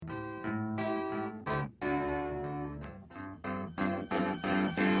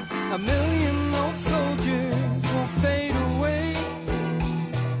A million old soldiers will fade away,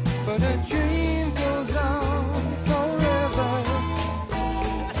 but a dream goes on forever.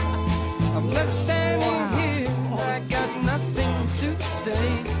 I'm left standing here, I got nothing to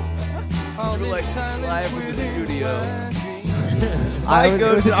say. I'll We're be like silent live in the within studio. my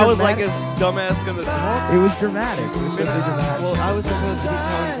dreams. I was like a dumbass gonna talk. It was dramatic. It was really dramatic. Well, I was supposed to be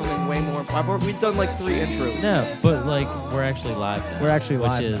telling something way more. We've done like 3 intros. No, but like we're actually live now. We're actually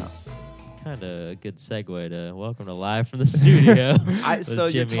live which now. is kind of a good segue to welcome to live from the studio. with So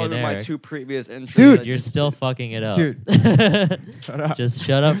you're Jimmy telling and me my Eric. 2 previous intros. Dude, that I You're just- still fucking it up. Dude. Shut up. Just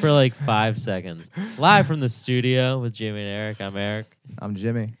shut up for like 5 seconds. Live from the studio with Jimmy and Eric. I'm Eric. I'm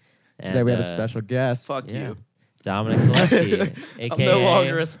Jimmy. Today And, we have a special guest. Fuck yeah. you. Dominic Selesky, I'm aka no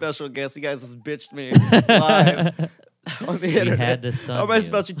longer a special guest. You guys just bitched me live on the internet. had to sun I'm a you.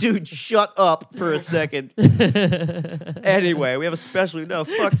 special dude. Shut up for a second. Anyway, we have a special. No,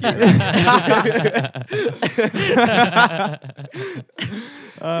 fuck you.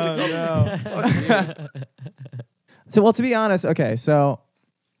 Oh no. Fuck you. So, well, to be honest, okay, so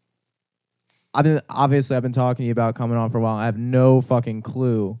I've been talking to you about coming on for a while. I have no fucking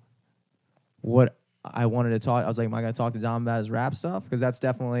clue what I wanted to talk. I was like, am I gonna talk to Dom about his rap stuff? Because that's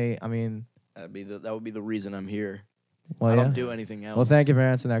definitely, I mean, That would be the reason I'm here. well, I yeah. don't do anything else. Well, thank you for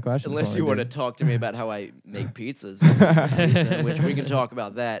answering that question. Unless for you me, want to dude. talk to me about how I make pizzas, which we can talk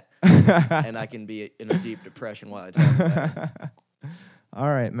about that, and I can be in a deep depression while I talk about it. All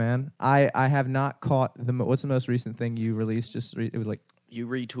right, man. I have not caught what's the most recent thing you released? It was like You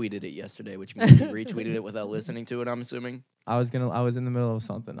retweeted it yesterday, which means you retweeted it without listening to it, I'm assuming. I was in the middle of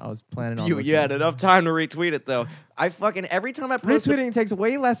something. I was planning on You listening. had enough time to retweet it, though. Every time I post Retweeting takes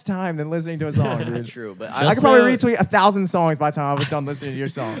way less time than listening to a song, dude. True, but I I could probably So- retweet 1,000 songs by the time I was done listening to your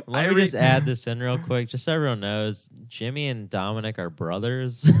song. Let me just add this in real quick, just so everyone knows. Jimmy and Dominic are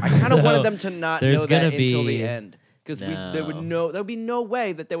brothers. I kind of So wanted them to not there's know gonna that until the be- end. Because there would be no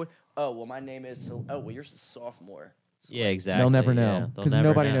way that they would, oh, well, my name is, well, you're a sophomore. So, Yeah, like, exactly. They'll never yeah, know they'll because never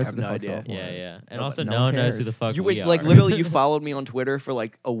nobody know. knows I who the have no fuck idea. sophomore Yeah, is. yeah. And No, also, no no one one knows who cares. the fuck You we would, are. like, literally, you followed me on Twitter for,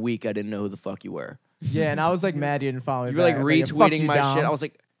 like, a week. I didn't know who the fuck you were. Yeah, and I was like mad you didn't follow me. You were, like, back. I was "Fuck retweeting you, my Dom." shit. I was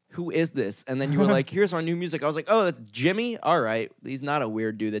like, who is this? And then you were like, here's our new music. I was like, oh, that's Jimmy? All right. He's not a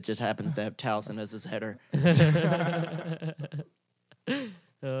weird dude that just happens to have Towson as his header.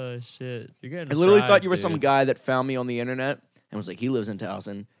 Oh shit! You're getting. I literally fried, thought you were dude. some guy that found me on the internet and was like, he lives in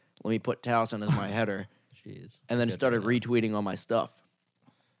Towson. Let me put Towson as my header. Jeez. And then Good started right retweeting all my stuff.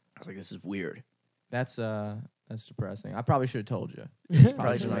 I was like, this is weird. That's depressing. I probably should have told you. now.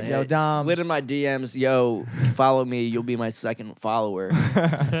 Probably should should have have been like, "Yo, Dom." slid in my DMs. Yo, follow me. You'll be my second follower.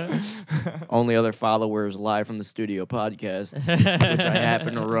 Only other followers live from the studio podcast, which I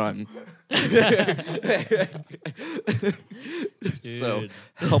happen to run. So Dude.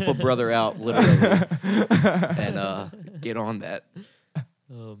 help a brother out, literally, and get on that.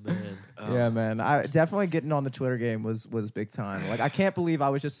 Oh man. Yeah, man. I definitely getting on the Twitter game was big time. Like I can't believe I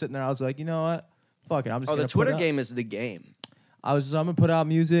was just sitting there. I was like, you know what? Fuck it. I'm just Oh, gonna the Twitter put out- game is the game. I'm gonna put out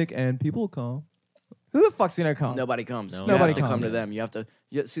music and people will come. Who the fuck's gonna come? Nobody comes. No You Nobody have to come comes. to them. You have to.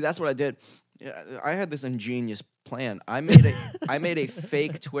 See, that's what I did. Yeah, I had this ingenious plan. I made a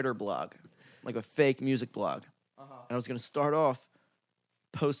fake Twitter blog, like a fake music blog, and I was gonna start off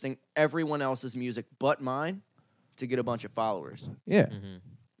posting everyone else's music but mine to get a bunch of followers. Yeah, Mm-hmm.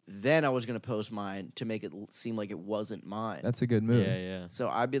 Then I was gonna post mine to make it seem like it wasn't mine. that's a good move. Yeah, yeah. So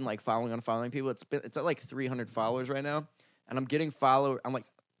I've been like following people. It's at like 300 followers right now, and I'm getting I'm like,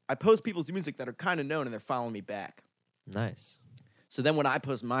 I post people's music that are kind of known, and they're following me back. Nice. So then when I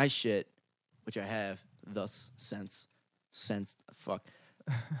post my shit, which I have which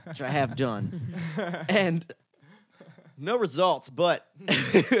I have done, and no results, but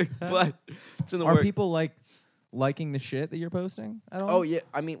but it's in the Are work. people like liking the shit that you're posting at all? Oh yeah,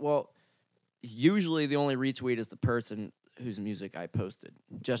 I mean, well, usually the only retweet is the person whose music I posted,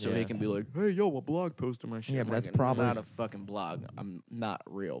 just so Yeah. they can be like, "Hey, yo, a blog posted my shit." Yeah, I'm but like, that's probably- not a fucking blog. I'm not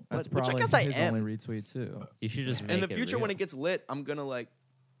real, That's but, which I probably guess I his am. only retweet too. You should just make In the it future, when real. it gets lit, I'm gonna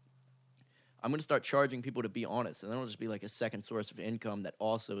start charging people to be honest, and then it'll just be like a second source of income that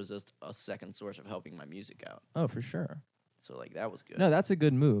also is just a second source of helping my music out. Oh, for sure. So like that was good. No, that's a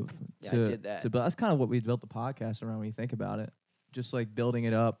good move. Yeah, I to, did that. To build. That's kind of what we built the podcast around when you think about it. Just like building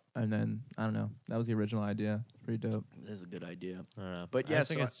it up, and then I don't know. That was the original idea. It's pretty dope. This is a good idea. I don't know. But I yeah, just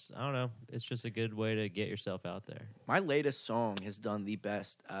think so it's, I don't know. It's just a good way to get yourself out there. My latest song has done the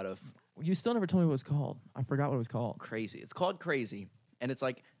best out of You still never told me what it was called. I forgot what it was called. Crazy. It's called Crazy, and it's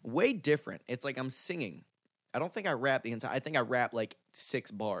like way different. It's like I'm singing. I don't think I rap the entire. I think I rap like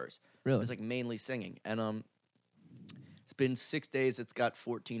 6 bars. Really? It's like mainly singing, and It's been 6 days. It's got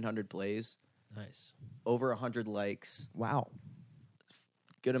 1,400 plays, Nice. over 100 likes, Wow.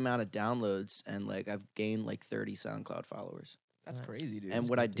 good amount of downloads, and like I've gained like 30 SoundCloud followers. That's Nice. crazy, dude. And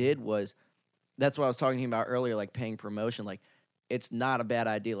what I did was, that's what I was talking about earlier, like paying promotion. Like, it's not a bad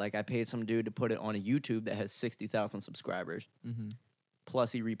idea. Like, I paid some dude to put it on a YouTube that has 60,000 subscribers. Mm-hmm.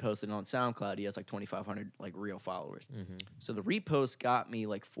 Plus, he reposted it on SoundCloud. He has like 2,500 like real followers. Mm-hmm. So the repost got me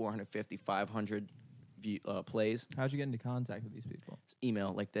like 450, 500 plays. How'd you get into contact with these people?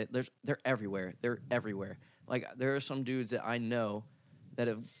 Email like that. They're everywhere. They're everywhere. Like, there are some dudes that I know that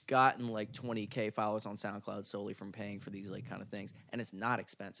have gotten like 20K followers on SoundCloud solely from paying for these like kind of things, and it's not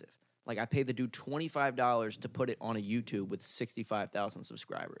expensive. Like, I paid the dude $25 to put it on a YouTube with 65,000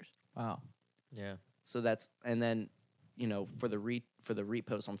 subscribers. Wow. Yeah. So that's, and then, you know, for the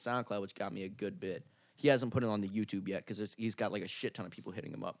repost on SoundCloud, which got me a good bit. He hasn't put it on the YouTube yet because he's got like a shit ton of people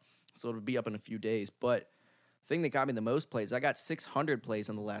hitting him up. So it'll be up in a few days. But the thing that got me the most plays, I got 600 plays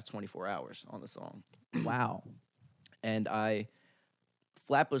in the last 24 hours on the song. Wow. And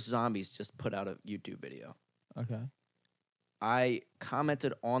Flatbush Zombies just put out a YouTube video. Okay. I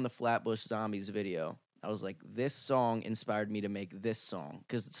commented on the Flatbush Zombies video. I was like, this song inspired me to make this song.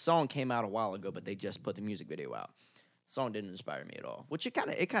 Because the song came out a while ago, but they just put the music video out. The song didn't inspire me at all, which it kind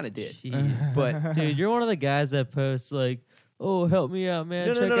of did. Jeez. But Dude, you're one of the guys that posts like, "Oh, help me out, man!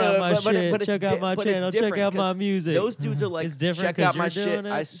 No, Check no, out my but shit. it's Check out my but it's channel. Check different, out 'cause my music." those dudes are like, It's different check 'cause out my you're shit. doing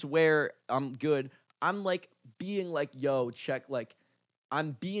I it. swear I'm good. I'm like being like, yo, check, like,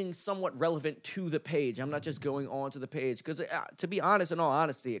 I'm being somewhat relevant to the page. I'm not just going on to the page. Because to be honest, in all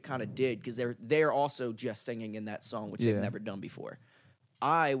honesty, it kind of did. Because they're also just singing in that song, which they've Yeah. never done before.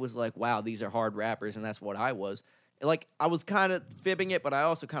 I was like, wow, these are hard rappers. And that's what I was. Like, I was kind of fibbing it, but I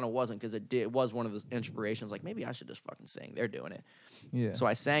also kind of wasn't. Because it was one of the inspirations. Like, maybe I should just fucking sing. They're doing it. Yeah. So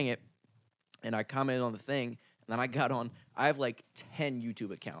I sang it, and I commented on the thing, and then I got on. I have like 10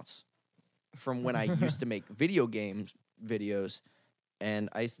 YouTube accounts from when I used to make video games videos, and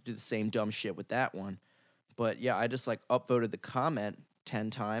I used to do the same dumb shit with that one. But yeah, I just like upvoted the comment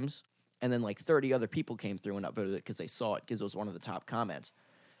 10 times, and then like 30 other people came through and upvoted it because they saw it because it was one of the top comments.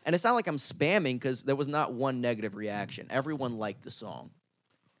 And it's not like I'm spamming because there was not one negative reaction. Everyone liked the song.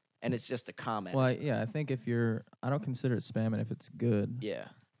 And it's just a comment. Well, yeah, I think if you're, I don't consider it spamming if it's good. Yeah.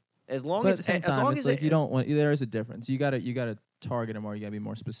 As long But as at the same as time, long it's as like it you is- don't want. There is a difference. You gotta target them, or you gotta be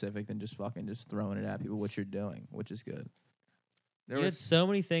more specific than just throwing it at people. What you're doing, which is good. there You had was- so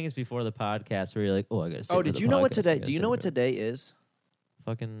many things before the podcast where you're like, "Oh, I gotta." Save Oh, for did the you know what podcast. today? I gotta Do you save know for what it." today is?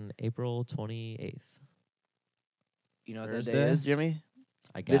 Fucking April 28th. You know what that Thursday? day is, Jimmy?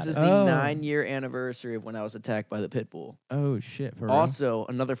 I got This it. is the Oh. 9-year anniversary of when I was attacked by the pit bull. Oh shit! For real? Also,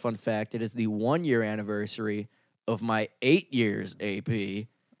 another fun fact: it is the 1-year anniversary of my 8 years AP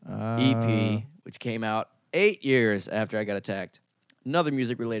EP, which came out 8 years after I got attacked. Another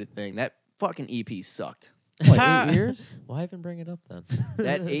music-related thing. That fucking EP sucked. What, 8 years? Why even bring it up then?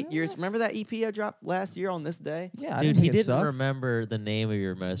 That 8 years. Remember that EP I dropped last year on this day? Yeah, I Dude, didn't he think it didn't sucked remember the name of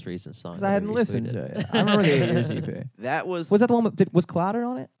your most recent song because that I he hadn't listened to retweeted. it. I remember the 8 years EP. That was Was that the one? Was Clouded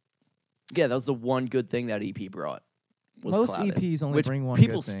on it? yeah. That was the one good thing that EP brought. Was Most Clouded, EPs only which bring one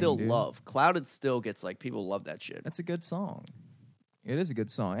people good thing, still dude. love. Clouded still gets like people love that shit. That's a good song. It is a good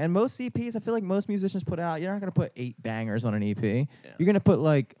song. And most EPs, I feel like most musicians put out, you're not going to put 8 bangers on an EP. You're going to put,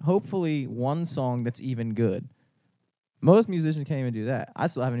 like, hopefully one song that's even good. Most musicians can't even do that. I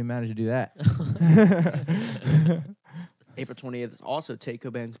still haven't even managed to do that. April 28th is also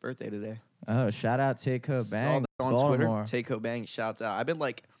Takeo Bang's birthday today. Oh, shout out Takeo Saw Bang. that on Baltimore. Twitter. Takeo Bang shouts out. I've been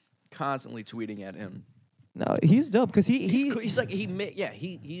like constantly tweeting at him. No, he's dope because He's cool. He's like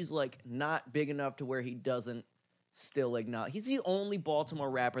he's like not big enough to where he doesn't still acknowledge. He's the only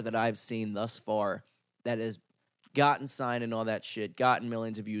Baltimore rapper that I've seen thus far that has gotten signed and all that shit, gotten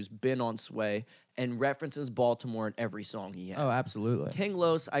millions of views, been on Sway, and references Baltimore in every song he has. Oh, absolutely. King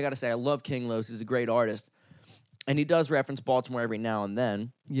Los, I gotta say, I love King Los. He's a great artist, and he does reference Baltimore every now and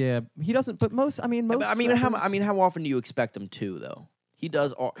then. Yeah, he doesn't. But most, I mean, most. But how often do you expect him to though? He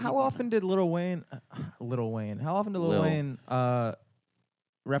does. How often did Lil Wayne? How often did Lil Lil. Wayne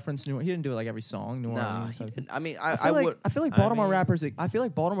reference New? He didn't do it like every song. New Nah, Orleans. he Like- didn't. I mean, I I feel like would. I feel like I Baltimore mean- rappers. I feel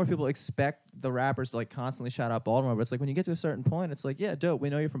like Baltimore people expect the rappers to like constantly shout out Baltimore, but it's like when you get to a certain point, it's like, yeah, dope. We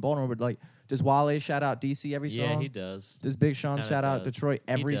know you're from Baltimore, but like, does Wale shout out DC every Yeah, song? he does. Does Big Sean Kinda shout out does. Detroit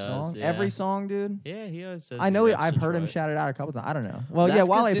every does, song? yeah. Every song, dude. Yeah, he always says. I know. he I've reps heard him Detroit. shout it out a couple times. I don't know. Well, That's yeah, 'cause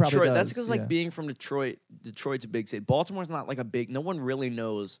Wale probably Detroit, does. That's because yeah. like being from Detroit, Detroit's a big city. Baltimore's not like a big. No one really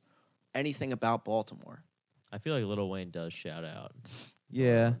knows anything about Baltimore. I feel like Lil Wayne does shout out.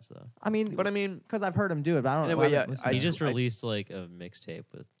 Yeah. So. I mean, But I mean, because I've heard him do it, but I don't. Anyway, I yeah, haven't listened I He to it. just released like a mixtape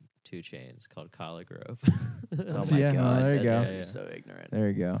with Two Chains called Collar Grove. Oh So my yeah, god, there you that's go. gonna be Yeah. so ignorant. There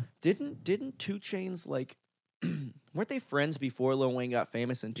you go. Didn't Two Chains like weren't they friends before Lil Wayne got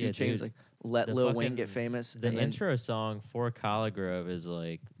famous and Two Yeah, Chains dude. like let The Lil Wayne fucking- get famous? The and then- intro song for Collar Grove is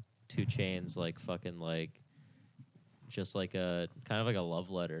like Two Chains, like fucking like just like a kind of like a love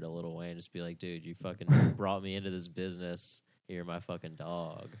letter to Lil Wayne. Just be like, dude, you fucking brought me into this business. You're my fucking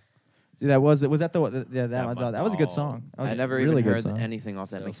dog. See, that was that the yeah that Yeah, my that was a good dog. song. That was I a never really even good heard song. anything off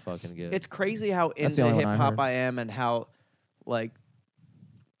that. So Makes fucking good. it's crazy how That's the into only hip one I hop heard. I am and how like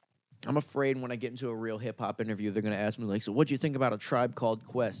I'm afraid when I get into a real hip hop interview they're gonna ask me like, so what do you think about A Tribe Called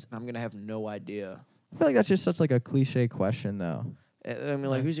Quest? And I'm gonna have no idea. I feel like that's just such like a cliche question though. I mean,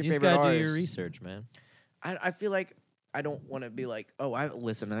 like, who's your you just favorite gotta artist? do your research, man. I feel like I don't want to be like, oh, I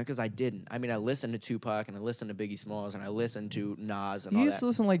listened to that because I didn't. I mean, I listened to Tupac and I listened to Biggie Smalls and I listened to Nas and You all used to that.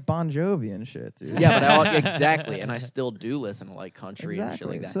 listen to like Bon Jovi and shit, dude. Yeah, but exactly, and I still do listen to like country and shit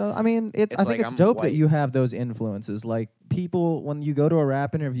Exactly. like that. So I mean, It's I think like it's I'm dope that white. you have those influences. Like people, when you go to a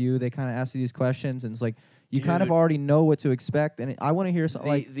rap interview, they kind of ask you these questions, and it's like you kind of Dude. already know what to expect. And I want to hear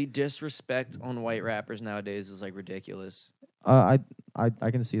something like The disrespect on white rappers nowadays is like ridiculous. I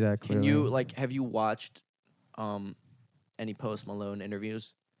can see that clearly. Can you like have you watched any Post Malone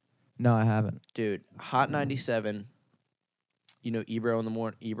interviews? No, I haven't. Dude, Hot 97, you know Ebro in the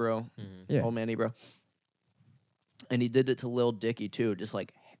morning, Ebro, Yeah. old man Ebro. And he did it to Lil Dicky too, just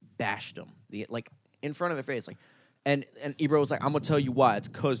like bashed him. Like in front of their face. Like and Ebro was like, I'm gonna tell you why, it's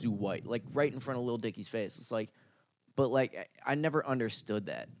cause you white. Like right in front of Lil Dicky's face. It's like but like I never understood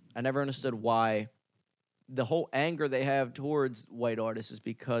that. I never understood why the whole anger they have towards white artists is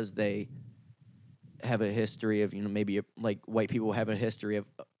because they have a history of, you know, maybe like white people have a history of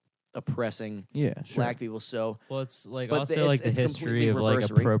oppressing Yeah, sure. black people. So Well, it's like But also it's- like the it's history completely of like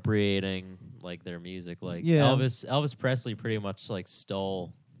reverse, right? appropriating like their music. Like Yeah. Elvis Presley pretty much like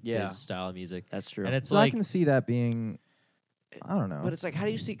stole yeah, his style of music, that's true. and it's So I like can see that being, I don't know. But it's like, how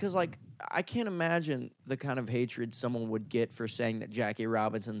do you see? Because like, I can't imagine the kind of hatred someone would get for saying that Jackie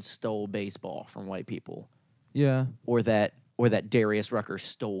Robinson stole baseball from white people, yeah, or that Darius Rucker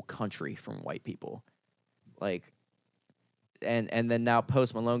stole country from white people, like. And then now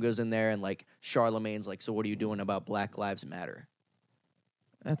Post Malone goes in there and like Charlemagne's like, so what are you doing about Black Lives Matter?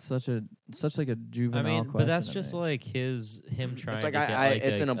 that's such like a juvenile I mean, question. but that's to just me. like him trying like to get I- like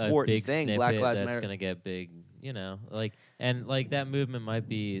it's a, an a important big thing, snippet Black Lives that's Matter. gonna get big, you know, like and like that movement might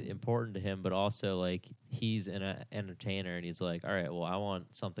be important to him, but also like he's an entertainer and he's like, all right, well, I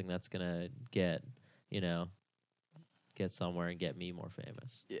want something that's gonna get, you know, get somewhere and get me more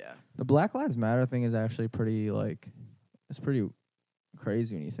famous. Yeah. The Black Lives Matter thing is actually pretty like it's pretty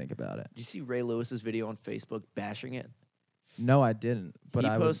crazy when you think about it. Did you see Ray Lewis's video on Facebook bashing it? No, I didn't. But he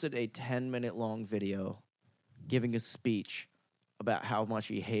I would, posted a 10-minute long video giving a speech about how much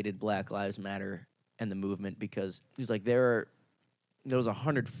he hated Black Lives Matter and the movement because he's like there was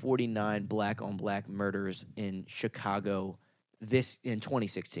 149 black on black murders in Chicago in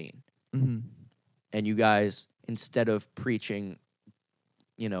 2016. Mhm. And you guys, instead of preaching,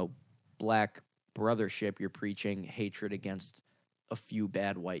 you know, black brothership, you're preaching hatred against a few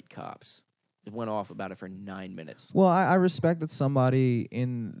bad white cops. It went off about it for 9 minutes. Well, I respect that somebody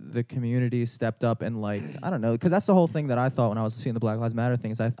in the community stepped up and like I don't know, because that's the whole thing that I thought when I was seeing the Black Lives Matter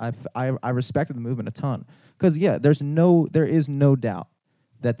things. I respected the movement a ton because yeah, there is no doubt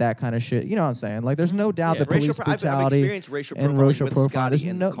that kind of shit. You know what I'm saying? Like, there's no doubt Yeah. that police I've brutality experienced racial and profiling racial with profiling. Scotty There's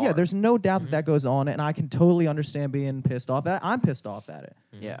in no the car. yeah, there's no doubt that goes on, and I can totally understand being pissed off at it. I'm pissed off at it.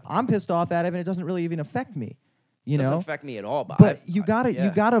 Yeah. I'm pissed off at it, and it doesn't really even affect me. You Doesn't know, affect me at all, but, but you gotta yeah. you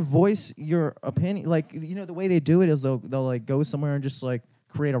gotta voice your opinion. Like, you know, the way they do it is they'll like go somewhere and just like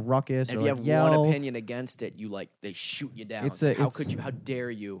create a ruckus And or if you like have yell. one opinion against it, you like they shoot you down. It's It's a- how it's- could you? How dare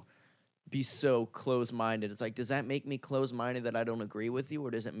you be so close-minded? It's like, does that make me close-minded that I don't agree with you,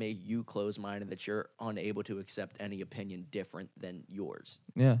 or does it make you close-minded that you're unable to accept any opinion different than yours?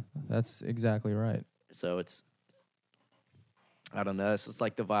 Yeah, that's exactly right. So it's, I don't know. It's just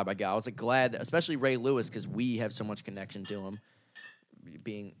like the vibe I got. I was like glad, especially Ray Lewis, because we have so much connection to him.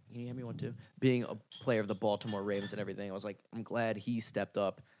 Being, can you have me one too? Being a player of the Baltimore Ravens and everything, I was like, I'm glad he stepped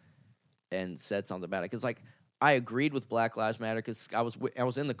up and said something about it. Because like, I agreed with Black Lives Matter because I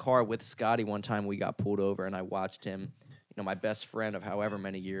was in the car with Scotty one time. We got pulled over, and I watched him, you know, my best friend of however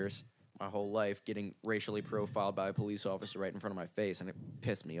many years, my whole life, getting racially profiled by a police officer right in front of my face, and it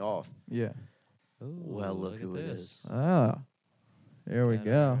pissed me off. Yeah. Ooh, Well, look at who it this. is. Oh, here we Got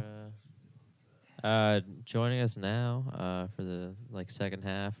go. Joining us now for the second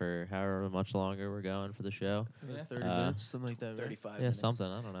half or however much longer we're going for the show. 30 Uh, minutes, something like that. Right? 35 Yeah, minutes. something.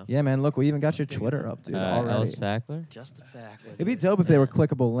 I don't know. Yeah, man. Look, we even got your Twitter up, dude. Ellis Already. Fackler. Just a fact. It'd be dope if they were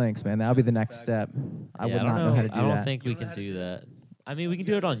clickable links, man. That would be the next step. I Yeah, would don't not know how to do I don't that. think we can do that. I mean, we can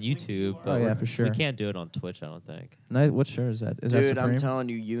do it on YouTube, but Oh, yeah, we're- for sure. we can't do it on Twitch. I don't think. No, what shirt is that? Is that Dude, Supreme? I'm telling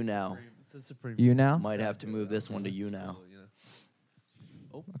you, you now. It's a Supreme. You now? Might have to move this one to you now.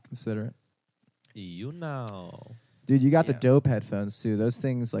 I'll consider it. You know. Dude, you got the Yeah. dope headphones too. Those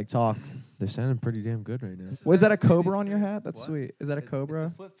things like talk. They're sounding pretty damn good right now. Was that a Cobra on your hat? That's What? sweet. Is that a It's Cobra? a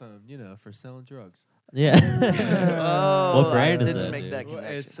flip phone, for selling drugs. Yeah. Oh, What brand I is didn't that, make dude? that Well,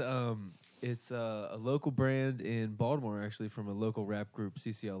 connection. it's a local brand in Baltimore, actually, from a local rap group,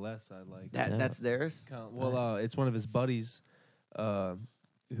 CCLS. I like. That's theirs. Well, it's one of his buddies,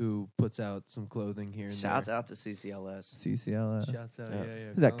 who puts out some clothing here and Shouts there. out to CCLS. CCLS. Shouts out. Yeah. Yeah, yeah.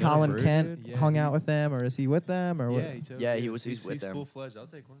 Is that Colin very Kent good. Yeah, hung he- out with them, or is he with them, or what? Yeah, he's with them. Full fledged. I'll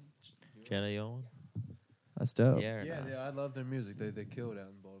take one. Jenna, you want one? That's dope. Yeah. Or Yeah, no? I love their music. They kill it out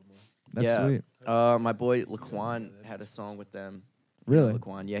in Baltimore. That's Yeah. sweet. My boy Laquan had a song with them. Really?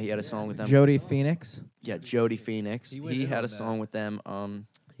 Laquan, yeah, he had a song with them. Jody Phoenix. Yeah, Jody Phoenix. He went He in had on a that. song with them.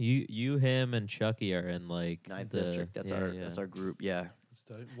 You, him, and Chucky are in Ninth the, District. That's our group. Yeah, It's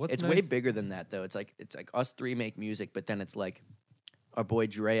tight. What's it's nice? way bigger than that though. It's like us three make music, but then it's like our boy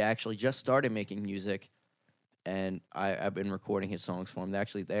Dre actually just started making music, and I've been recording his songs for him. They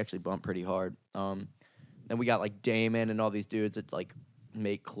actually bump pretty hard. Then we got like Damon and all these dudes that like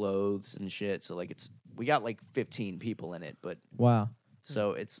make clothes and shit. So like we got like 15 people in it, but Wow.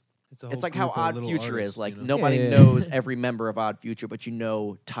 so it's a whole like how group of Odd little Future artists, is. Like you know? nobody Yeah. knows every member of Odd Future, but you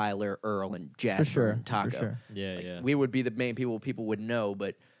know Tyler, Earl, and Jasper For sure. and Taco. For sure. Yeah, Like, yeah. We would be the main people would know,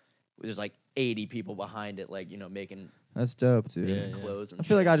 but there's like 80 people behind it, like making That's dope, dude. Yeah, yeah. clothes. And I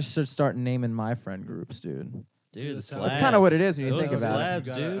feel like shit. I just should start naming my friend groups, dude. Dude, the That's slabs. kinda what it is when you Those think are about it. slabs,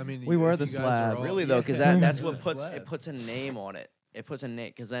 You gotta- dude. I mean, We were if the you guys are slabs. all- Really though, because Yeah. that's The what puts slab. it puts a name on it. It puts a name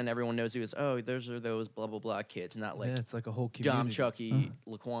because then everyone knows who is. Oh, those are those blah blah blah kids, not like yeah, it's like a whole community. Dom, Chucky,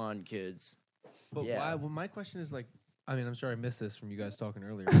 Laquan kids. But Yeah. why? Well, my question is like, I mean, I'm sure I missed this from you guys talking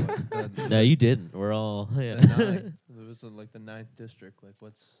earlier. But No, you didn't. We're all. the Yeah. nine, it was like the 9th district. Like,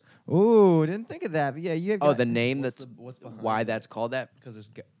 what's Ooh, didn't think of that. But yeah, you. Oh, the name what's that's what's behind why it? that's called that. Because there's.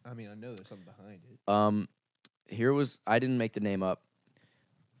 I mean, I know there's something behind it. I didn't make the name up.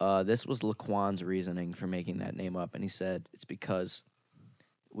 This was Laquan's reasoning for making that name up, and he said it's because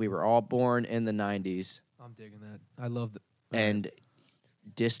we were all born in the 90s, I'm digging that. I love that. and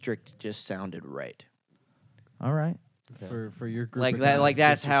district just sounded right. All right. For your group, Like of that, guys, like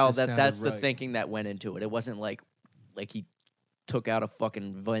that's district how just sounded that's the right. thinking that went into it. It wasn't like he took out a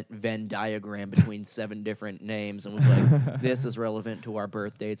fucking Venn diagram between 7 different names and was like, this is relevant to our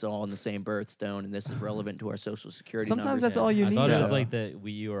birth dates, all on the same birthstone, and this is relevant to our social security Sometimes numbers. that's all you I need. thought it was though. like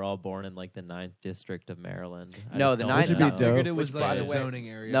you were all born in like the 9th district of Maryland. I No, just the don't ninth- Which would know. be I figured dope. it was Which, like by a the way- zoning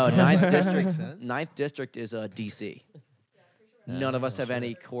area. No, That ninth makes district. sense. Ninth district is DC. None of us have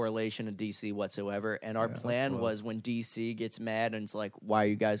any correlation to DC whatsoever. And our plan was when DC gets mad and it's like, why are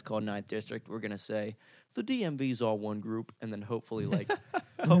you guys called Ninth District? We're going to say, the DMV's all one group. And then hopefully,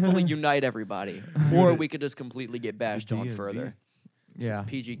 hopefully unite everybody. Or we could just completely get bashed on DMV? further. Yeah.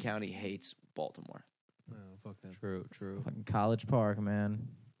 PG County hates Baltimore. No, fuck that. True, true. Fucking College Park, man.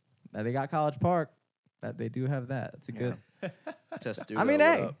 Now they got College Park. That they do have that. It's a good. Testudo, I mean,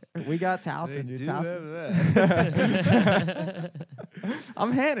 what hey, up? we got Towson, dude. do Towson's- have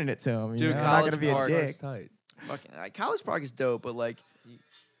I'm handing it to him. Dude, I'm not College gonna be a Park- dick. tight. Fucking, College Park is dope, but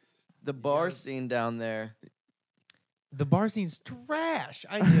the bar scene down there. The bar scene's trash.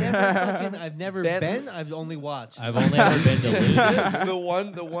 I've never Ben- been. I've only watched. I've only ever been to Luden's.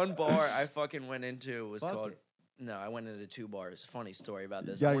 the one bar I fucking went into was Fuck called. it. No, I went into 2 bars. Funny story about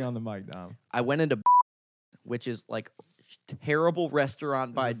this. Got you on the mic, Dom. I went into which is like terrible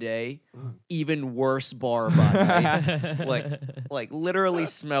restaurant by day, even worse bar by night. like literally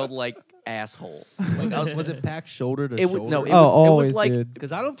smelled like asshole. Like I Was it packed shoulder to it shoulder? was no, it Oh, was always, it was like dude.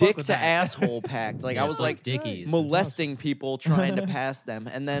 Because I don't fuck dick with to that. asshole packed. Like Yeah, I it's was like Dickies. molesting people trying to pass them,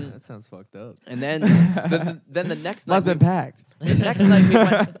 and then That sounds fucked up. then the next night Must have been packed. the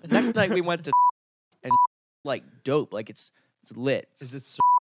next night we went to and like dope, like it's lit. Is it?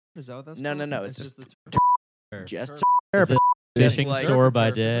 Is that what that's? No, called? no, it's just the just Is it Just fishing like- store by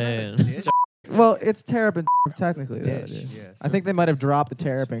Surf and day? turf, isn't that a And dish? Well, it's Terrapin technically. Though, Dish, dude. yeah, I think they might have dropped the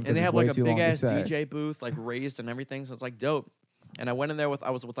Terrapin and because they it's have way like a too long big to ass say. DJ booth, like raised and everything. So it's like dope. And I went in there I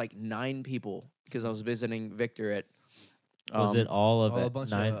was with like 9 people because I was visiting Victor Was it all of all a it? bunch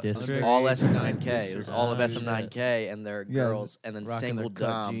 9th of district? all underage SM9K? It was district. all of Ah, SM9K and their Yeah, girls, and then Rocking single their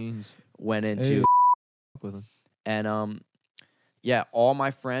cut Dom jeans went into Hey. with them. and yeah, all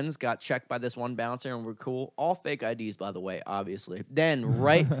my friends got checked by this one bouncer and we're cool. All fake IDs, by the way, obviously. Then,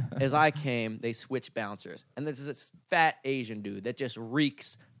 right as I came, they switched bouncers. And there's this fat Asian dude that just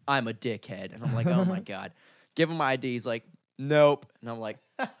reeks, I'm a dickhead. And I'm like, oh my God. Give him my ID. He's like, nope. And I'm like,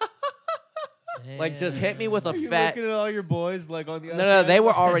 like, just hit me with a Are you fat. looking at all your boys like on the No, other no, end? they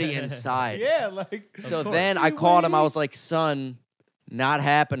were already inside. Yeah, like. So of course. then I You called him. I waiting? was like, son, not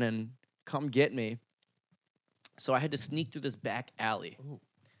happening. Come get me. So I had to sneak through this back alley.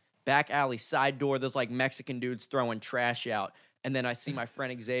 Back alley, side door. There's like Mexican dudes throwing trash out. And then I see my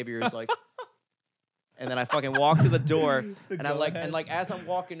friend Xavier is like, and then I fucking walk to the door. And I like, and like as I'm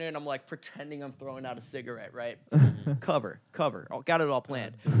walking in, I'm like pretending I'm throwing out a cigarette, right? cover. Oh, got it all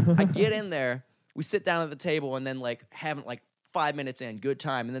planned. I get in there. We sit down at the table and then like haven't like 5 minutes in, good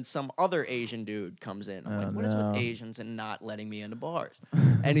time. And then some other Asian dude comes in. I'm Oh, like, what is no. with Asians and not letting me into bars?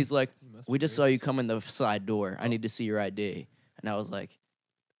 And he's like, must we be just saw you racist. come in the side door. I need to see your ID. And I was like,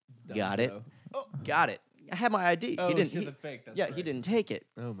 got it. Got it. I had my ID. Oh, he didn't. shit, He, the fake. That's yeah, right. he didn't take it.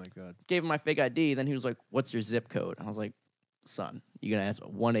 Oh my god. Gave him my fake ID. Then he was like, "What's your zip code?" I was like, "Son, you gonna ask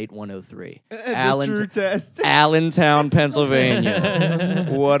 18103, The true test. Allentown, Pennsylvania.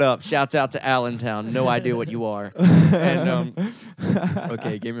 What up? Shouts out to Allentown. No idea what you are." And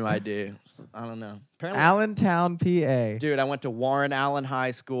okay, give me my ID. I don't know. Apparently, Allentown, PA. dude, I went to Warren Allen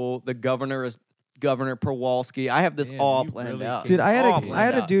High School. The governor is Governor Przewalski. I have this Damn, all you planned really out. came Dude, I had All a planned I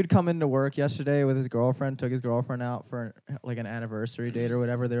had a out. dude come into work yesterday with his girlfriend. Took his girlfriend out for like an anniversary date or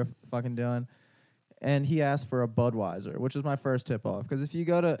whatever they were fucking doing, and he asked for a Budweiser, which was my first tip off. Because if you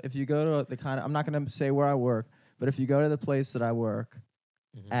go to the kind of, I'm not gonna say where I work, but if you go to the place that I work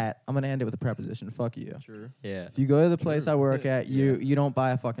at, I'm gonna end it with a preposition. Fuck you. Sure. Yeah. If you go to the place Sure. I work at, Yeah. you don't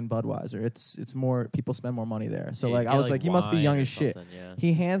buy a fucking Budweiser. It's more, people spend more money there. So Yeah, like you I get, was like, you must be wine young or as shit. something, Yeah.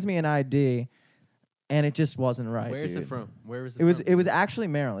 He hands me an ID, and it just wasn't right. Where's dude. it from? Where was it? It was actually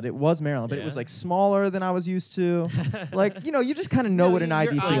Maryland. It was Maryland, but it was Yeah. like smaller than I was used to. Like, you know, you just kind of know what an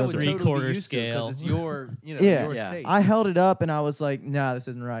ID your eye feels would like. Three- totally be Three-quarter used to it 'cause scale. it's your, you know, Yeah. your Yeah. state. I held it up and I was like, nah, this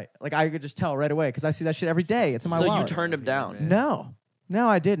isn't right. Like I could just tell right away because I see that shit every day. It's in my So you wallet. turned him down? No,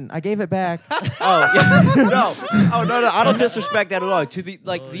 I didn't. I gave it back. Oh yeah. no. Oh no. I don't disrespect that at all. To the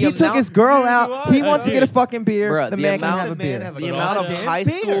the He amount, took his girl out. He wants to get a Dude. fucking beer. Bruh, the the man can amount- have a the man beer. have a the But amount of also- high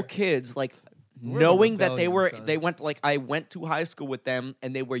Beer. school kids like We're the knowing that rebellion, son. they went like I went to high school with them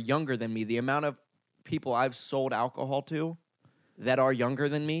and they were younger than me. The amount of people I've sold alcohol to that are younger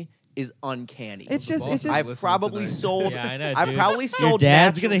than me is uncanny. It's just, it's I've just. I've probably sold. Yeah, I know. I've dude. probably Your sold.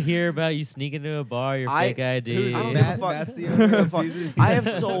 dad's natural- gonna hear about you sneaking into a bar, your I- fake ID. Who's I don't it? give a Matt- fuck. Matt's the owner of Fuck. Season- I have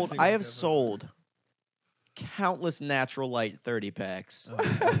sold. I have sold countless Natural Light 30 packs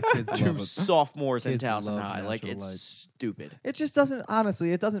Kids to love it. sophomores in Kids Towson love High. Like Natural it's Light. stupid. It just doesn't.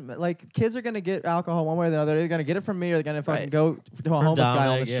 Honestly, it doesn't. Like kids are gonna get alcohol one way or the other. They're gonna get it from me, or they're gonna fucking Right. go to a homeless guy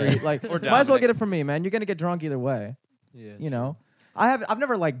on the Dominic, yeah. street. Like, Or might as well Dominic. get it from me, man. You're gonna get drunk either way. Yeah, You know. I've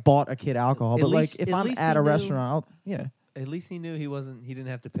never like bought a kid alcohol, At but least- like if at I'm least at he a knew- restaurant, I'll At least he knew he didn't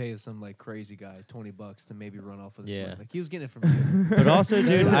have to pay some like crazy guy $20 to maybe run off with his Yeah. money. Like he was getting it from you. But also,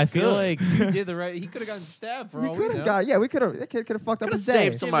 dude, I feel Good. like you did the right. He could have gotten stabbed for we all we could know. have got. Yeah, we could have. That kid could have fucked up Coulda his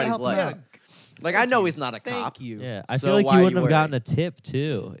saved day. somebody's Help him life. out. Like I know he's not a cop. Thank you. yeah, I So feel like why you are wouldn't you have gotten worried? a tip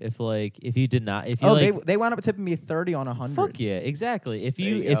too if you did not if you Oh, like they wound up tipping me 30 on 100. fuck yeah exactly if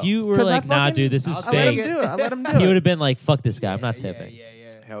you you if go. you were 'Cause I like nah fucking- dude this is I let him fake do it. I let him do he would it. have been like fuck this guy I'm not tipping Yeah.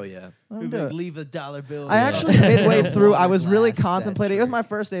 Hell yeah. Let him do it. Leave a dollar bill. I in actually there. midway through, I was really Glass, that contemplating. It was trick. my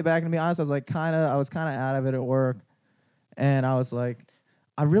first day back, and to be honest, I was kind of out of it at work, and I was like,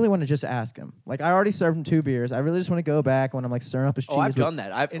 I really want to just ask him. Like, I already served him 2 beers. I really just want to go back when I'm like stirring up his cheese. Oh, I've with- done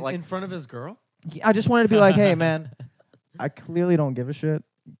that. I've in, like in front of his girl. I just wanted to be like, hey man, I clearly don't give a shit,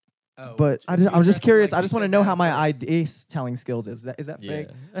 Oh, but you I'm just dressed curious. like I you just want to said know that how my first. ID telling skills is. Is that yeah fake?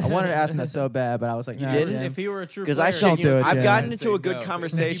 I wanted to ask him that so bad, but I was like, You nah, didn't? Jim. If he were a true 'Cause player, I Don't shit do you. it, I've Jim. gotten I'd into say a good no, but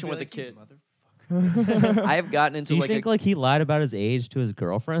conversation he'd with be a kid. like, "You I've gotten into do you like think a, like he lied about his age to his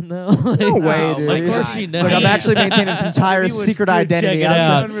girlfriend though No way, Oh, dude. my of course God. she It's knows like, I'm actually maintaining this entire He would- secret dude, identity. check it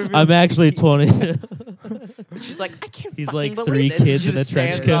out. outside. I'm actually 20 she's like I can't. He's fucking like believe 3 this. kids She in a just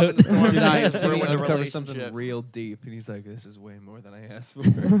trench stands up coat. and storms out and Jimmy ruin the uncovers something relationship. real deep, and he's like, "This is way more than I asked for."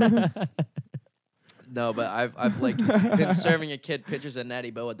 No, but I've like been serving a kid pictures of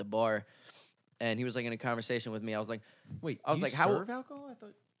Natty Bo at the bar, and he was like in a conversation with me. I was like, Wait, I was you like, how- serve alcohol? I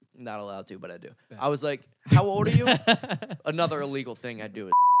thought. not allowed to, but I do. Bad. I was like, how old are you? Another illegal thing I do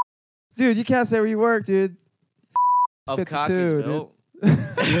is Dude, you can't say where you work, dude. of 52, Cockeysville. Of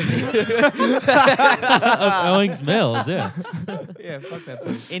Owings Mills, yeah. Yeah, fuck that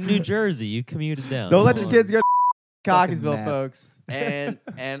place. In New Jersey, you commuted down. Don't let Come your on. kids go to Cockeysville, mad. folks. and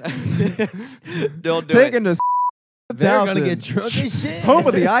don't do Take it. them to They're gonna Towson, get drunk as shit. home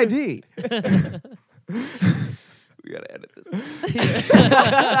of the ID. We gotta edit this.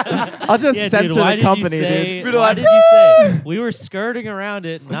 I'll just Yeah, censor dude, why the company, did you say, dude. Why did you say? We were skirting around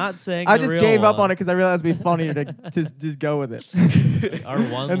it, not saying I the just real gave up one. on it because I realized it'd be funnier to just go with it. Our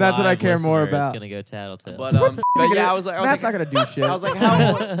one And that's what I live care more listener is about. gonna go tattletale. But yeah, I was like, Matt's not gonna do shit. I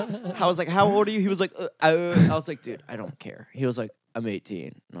was like, how old are you? He was like, I was like, dude, I don't care. He was like, I'm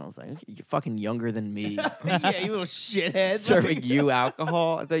 18, and I was like, you're fucking younger than me. Yeah, you little shithead. Serving you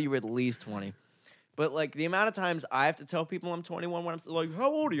alcohol. I thought you were at least 20. But like the amount of times I have to tell people I'm 21 when I'm like,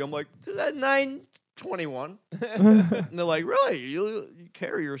 how old are you? I'm like, 21. And they're like, really? You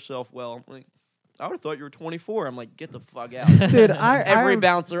carry yourself well. I'm like, I would have thought you were 24. I'm like, get the fuck out. Dude, Every I'm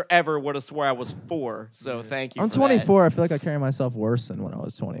bouncer ever would have swore I was 4. So thank you. I'm for that. 24. I feel like I carry myself worse than when I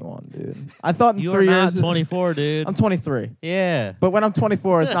was 21, dude. I thought in You 3 are years. not 24, dude. I'm 23. Yeah. But when I'm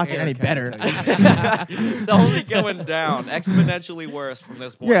 24, it's not getting any better. It's only going down, exponentially worse from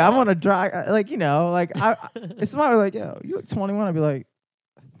this point. Yeah, I'm on. on a drive. Like, it's not like, yo, you look 21. I'd be like,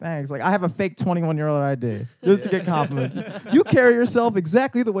 thanks. Like, I have a fake 21-year-old ID just to get compliments. You carry yourself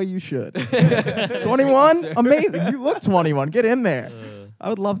exactly the way you should. 21? Amazing. You look 21. Get in there. I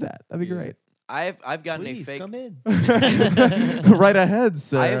would love that. That'd be great. I've gotten Please a fake. come in. Right ahead,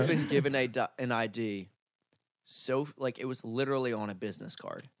 sir. I have been given an ID, so like it was literally on a business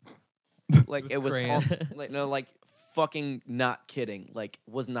card. Like it was crayon. like fucking not kidding. Like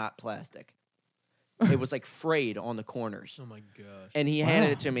was not plastic. It was like frayed on the corners. Oh my gosh. And he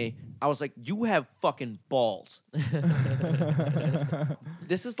handed it to me. I was like, "You have fucking balls."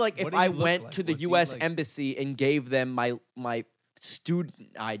 This is like if What did I he look went like? to the Was he U.S. like- embassy and gave them my student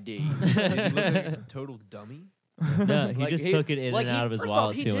ID. Did he look like a total dummy? No, he Like, just took it in like, and out of his first wallet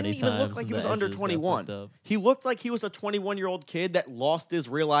off, he too many didn't even times. look like and he was the under edges got 21. fucked up. He looked like he was a 21-year-old kid that lost his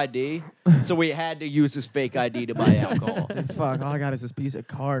real ID, so we had to use his fake ID to buy alcohol. Fuck, all I got is this piece of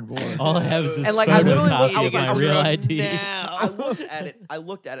cardboard. All I have is this And, like, I literally photocopy looked- I of was like, my I was real like, ID. I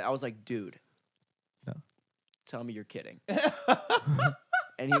looked at it. I was like, dude, No. tell me you're kidding.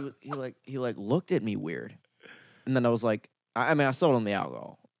 And he looked at me weird, and then I was like, I sold him the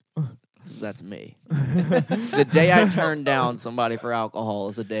alcohol. That's me. The day I turned down somebody for alcohol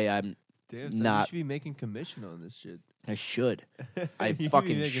is the day Damn, son, you Not- should be making commission on this shit. I should. I You'd be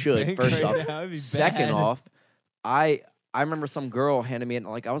fucking making should. bank First right off, now. It'd be second bad. off, I remember some girl handed me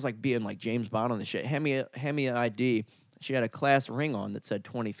like I was like being like James Bond on the shit. Hand me an ID. She had a class ring on that said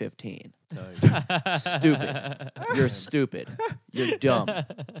 2015. Stupid. You're stupid. You're dumb.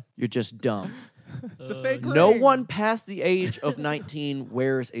 You're just dumb. It's a fake No ring. one past the age of 19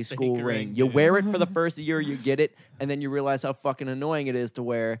 wears a school Fake ring. ring, You dude. wear it for the first year, you get it, and then you realize how fucking annoying it is to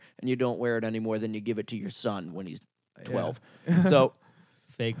wear, and you don't wear it anymore. Then you give it to your son when he's 12. So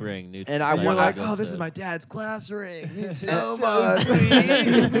Fake ring. New And I And you're want- like, Lego oh, this is set. my dad's class ring. It's so much. sweet.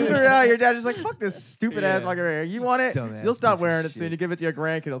 Yeah, your dad's just like, fuck this stupid ass Yeah. fucking ring. You want it? Dumbass You'll stop piece of wearing it shit. soon. You give it to your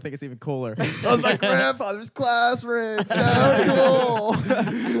grandkid, he'll think it's even cooler. That was my grandfather's class ring. So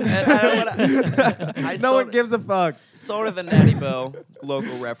cool. I No sold one it- gives a fuck. Sort of the Natty Bo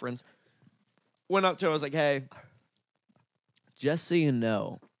local reference. Went up to her, I was like, hey, just so you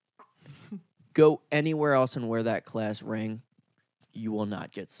know, go anywhere else and wear that class ring. You will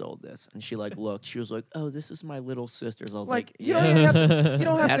not get sold this. And she like looked. She was like, "Oh, this is my little sister's." I was like, You don't even have to. You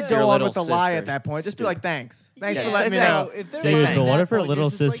don't have That's to your go on little with the lie sister. at that point. Just be like, thanks. Thanks Yeah, for say letting me thanks. know. If they're Say like thanks. at But what that if her point, little you're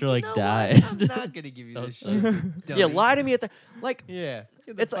just like, sister, you like, know what? died? I'm not gonna give you Oh, this shit. shit. yeah, dummy. lie to me at the like. Yeah.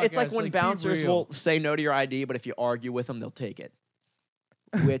 Get the It's fuck it's out. like when be bouncers real. will say no to your ID, but if you argue with them, they'll take it.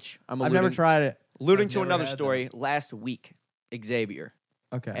 Which I'm I've alluding, never tried it. alluding I've to never another had story. Last week, Xavier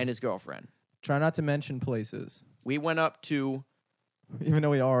Okay. and his girlfriend. Try not to mention places, We went up to even though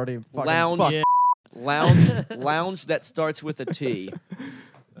we already fucking Lounge. fucked. Yeah. lounge that starts with a T.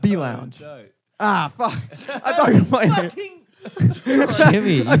 B Lounge. Ah, fuck. I thought you were playing.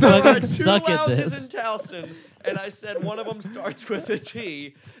 Jimmy, you I thought- There are fucking two suck at lounges this. in Towson, and I said one of them starts with a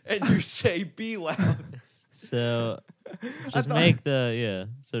T, and you say B Lounge. So just thought- make the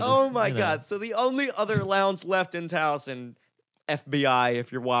So just, Oh my you know. God! So the only other lounge left in Towson, FBI,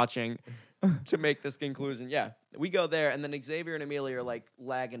 if you're watching, to make this conclusion, yeah, we go there, and then Xavier and Amelia are like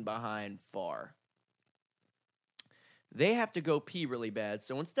lagging behind far. They have to go pee really bad,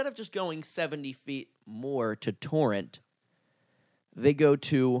 so instead of just going 70 feet more to Torrent, they go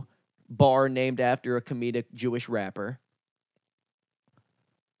to bar named after a comedic Jewish rapper,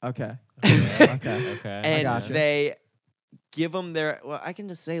 Okay. Okay. Okay. and gotcha. they give them their. Well, I can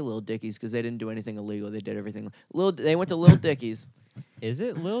just say Lil Dickies because they didn't do anything illegal. They did everything. They went to Lil Dickies. Is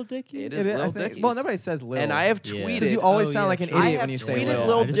it Lil Dicky? It is I Lil think- Dickies. Well, nobody says Lil. And I have Yeah. tweeted. because you always Oh, sound yeah, like an true. I idiot have when you say tweeted Lil.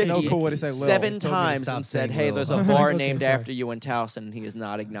 Lil It's no Dicky cool way to say Lil. 7 Told me to times stop and said, saying "Hey, Lil." there's I a was bar like, okay, named sorry. after you in Towson," and he has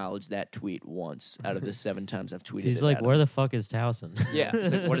not acknowledged that tweet once out of the 7 times I've tweeted. He's it like, at where him. the fuck is Towson? Yeah.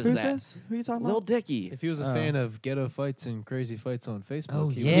 He's like, what is Who's that? this? Who are you talking Lil about? Dicky. If he was a Oh. fan of ghetto fights and crazy fights on Facebook, Oh,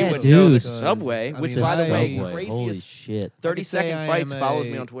 he yeah, He would dude. know the because, subway, I which, mean, by the way, Subway. crazy Holy as shit. 30-second fights follows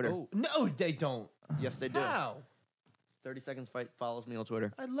me on Twitter. Oh, no, they don't. Yes, they do. How? 30 seconds fight follows me on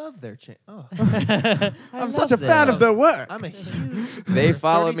Twitter. I love their Oh, I'm such a fan of their work. I'm a huge. They for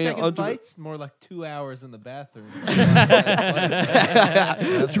follow me 30-second on Twitter. fights. More like 2 hours in the bathroom.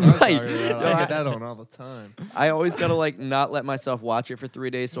 That's right. I get that on all the time. I always gotta like not let myself watch it for 3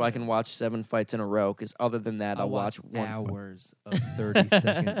 days so I can watch 7 fights in a row. Because other than that, I'll watch one. hours of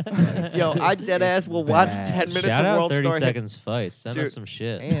 30-second fights. Yo, I dead ass will watch bad. 10 minutes Shout of out World 30 Star Hit. Seconds fights. Send Dude. us some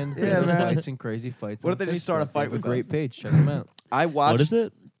shit. And Yeah, ghetto man. fights and crazy fights. What on if they just start a Facebook. They fight have with a great us? page? Check them out. I watch. What is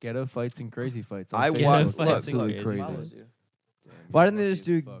it? Ghetto fights and crazy fights. On I Facebook. watch. Ghetto Look, fights and absolutely crazy crazy. fights. Why didn't they just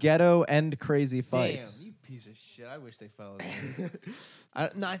do Fuck. ghetto and crazy fights? Damn, you piece of shit. I wish they followed me.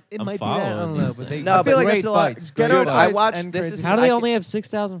 It I'm might be that. I don't following know, these but they things. No, I feel like great it's a lot. fights. Ghetto Dude, I fights watched- and this crazy is- How do I they can- only have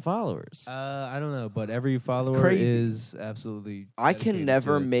 6,000 followers? I don't know, but every follower crazy. is absolutely. I dedicated can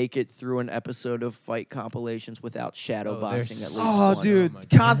never to it. make it through an episode of fight compilations without shadow Oh, boxing they're at least so- Oh, once. dude, Oh my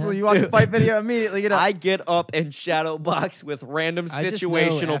God. constantly you watch a Dude. fight video immediately. Get up. I get up and shadow box with random I just know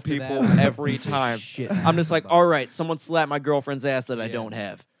situational after people that, every piece of time. shit I'm just like, about all right, someone slapped my girlfriend's ass that I Yeah. don't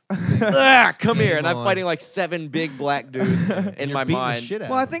have. it. Ah, come here, Game and I'm on. fighting like 7 big black dudes And in you're my beating the mind. shit out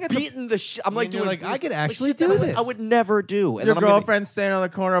well, I of think them. it's Beating the shit. I'm like And you're doing. like, I could like actually shit that do I would- I this. would never do. And your then I'm gonna be- girlfriend standing on the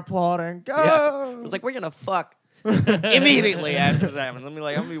corner applauding. Go. Yeah. I was like, we're gonna fuck immediately after this happens. I'm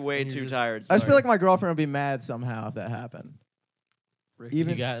gonna be way And you're too just- tired. I just feel Sorry. like my girlfriend would be mad somehow if that happened. Ricky.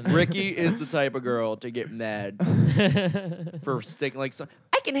 Even You got Ricky is the type of girl to get mad for sticking like so.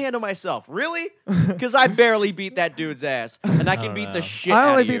 I can handle myself, really, because I barely beat that dude's ass, and I can don't beat know. the shit. I out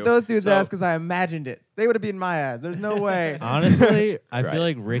only of beat you. those dudes' So- ass because I imagined it. They would have beaten my ass. There's no way. Honestly, I Right. feel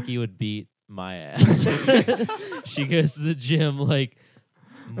like Ricky would beat my ass. She goes to the gym like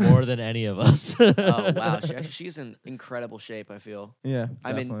more than any of us. Oh wow, she's in incredible shape. I feel Yeah,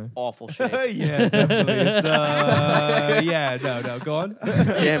 I'm definitely. in awful shape. Yeah, definitely. It's, yeah, no, go on.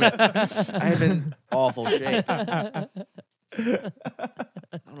 Damn it, I'm in awful shape. I'm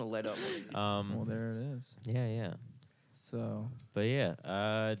gonna let up. Well, there it is. Yeah. So But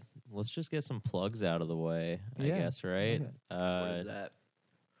yeah, let's just get some plugs out of the way, I Yeah. guess, right? Okay. What is that?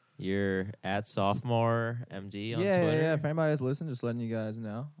 You're at sophomore MD on yeah, Twitter. yeah. If anybody has listened, just letting you guys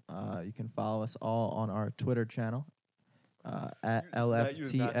know. You can follow us all on our Twitter channel at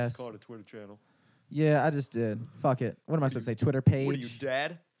LFTS. a Twitter channel. Yeah, I just did. Fuck it. What am I supposed to say? Twitter page? What are you,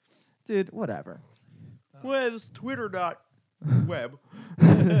 dad? Dude, whatever. Well, it's Twitter.web.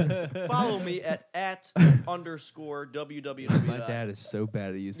 Follow me at _www. My dad is so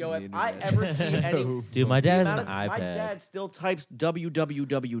bad at using Yo, the if I internet. ever see any, Dude, my the dad has an amount of- my iPad. dad still types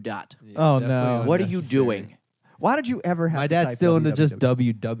www dot. Yeah, Oh, definitely no. What are you unnecessary. doing? Why did you ever have My to dad's type still into www? just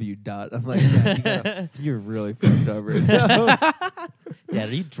www dot. I'm like, Dad, you're really fucked up right now. Dad,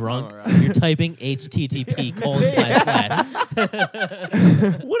 are you drunk? All right. You're typing http://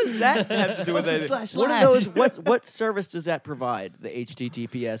 What does that have to do with anything? Slash, What are those? What service does that provide? The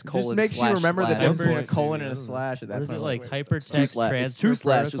HTTPS colon Just makes you slash remember the slash. difference between a Dude, colon I and a don't know. slash at that What is point. it like? Wait, Two Hypertext slash. It's transfer 2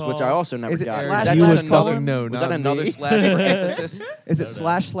 slashes, which I protocol? also never Is it got. slash That you dash was just colon? fucking no, Was that not another me. slash for emphasis? Is it No, no.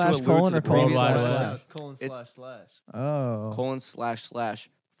 slash slash allude colon to or the colon World Wide slash Web. slash? It's colon It's- slash slash. Oh. Colon slash slash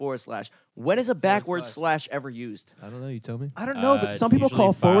 / When is a backward slash. slash ever used? I don't know. You tell me. I don't know, but Uh, some people usually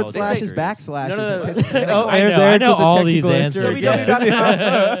call forward file slashes dictionaries. backslashes. No, no, no. and pisses me Oh, off. I know, I know all these answers.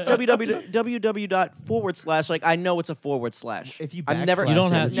 www./ Like I know it's a forward slash. If you I've never. backslash You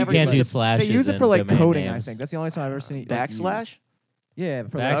don't it, have. would You never can't used do it. slashes. They use it in for like domain coding, names. I think. That's the only time I've ever seen it. like, Backslash. used. Yeah,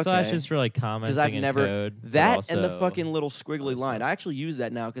 for like, Backslash Okay. is for like commenting Because I've in never code. but that and the also fucking little squiggly line. I actually use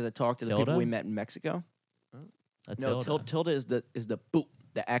that now because I talked to the people Tilde? we met in Mexico. a No, tilde. tilde is the boop,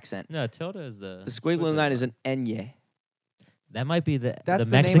 the accent. No, tilde is the. The squiggly line is an enye. That might be the That's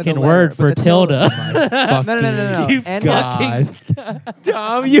the the name of the Mexican letter, word but for the tilde- tilde. No, no, no, no, no. You And fucking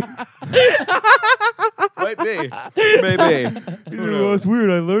Tom, you. Might be, maybe. It's weird.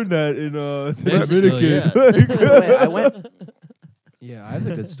 I learned that in Mexico, I went. Yeah, I have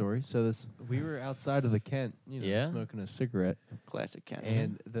a good story. So we were outside of the Kent, Yeah? smoking a cigarette, Classic Ken.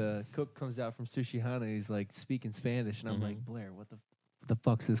 and the cook comes out from Sushi Hana. He's like speaking Spanish, and I'm Mhm. like, Blair, what the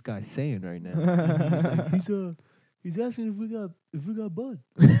fuck's this guy saying right now? He's like, he's asking if we got bud.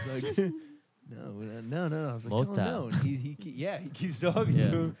 I was like, No. I was like, tell him Motown. no. And he keeps talking Yeah. to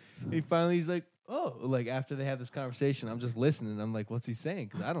him. And finally, he's like, oh, like after they have this conversation, I'm just listening. I'm like, what's he saying?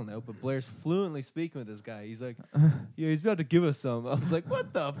 Because I don't know. But Blair's fluently speaking with this guy. He's like, yeah, he's about to give us some. I was like,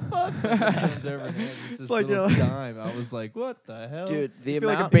 what the fuck? And he comes over and hands us this like, little you know- dime. I was like, what the hell? Dude, the I feel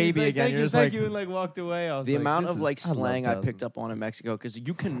like a amount baby He's like, again. Thank You're you, just thank like, you, and like walked away. I was the like, amount this of is- like I love slang I Towson. picked up on in Mexico, because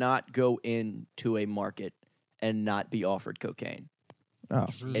you cannot go into a market and not be offered cocaine. oh,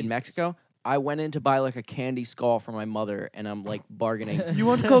 In Mexico, I went in to buy like a candy skull for my mother, and I'm like bargaining. You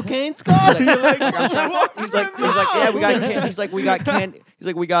want cocaine, Scott? He's like, yeah, we got. He's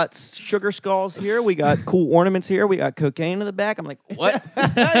like, we got sugar skulls here. We got cool ornaments here. We got cocaine in the back. I'm like, what?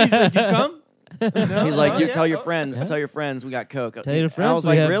 He's like, you come? No? He's like, Oh, you yeah. tell your Oh. friends. Yeah. Tell your friends. We got coke. Tell your And I friends was we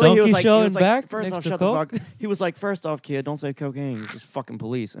like, have really? He Donkey was like, Show he was in like, back first next off, to shut Coke. the fuck. He was like, first off, kid, don't say cocaine. You're just fucking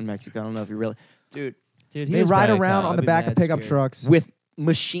police in Mexico. I don't know if you really, dude, Dude, they is ride rad around cop. on the I'd be back of mad pickup scared. trucks. with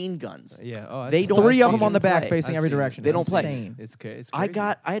machine guns. Yeah. Oh, They don't- Three of them fucking on the back, play. facing I've every seen it. direction. They It's don't play. insane. It's crazy.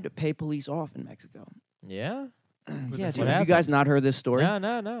 I had to pay police off in Mexico. Yeah. Yeah, What dude. Have you happened? guys not heard this story?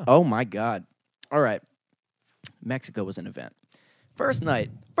 No. Oh my God. All right. Mexico was an event. First night,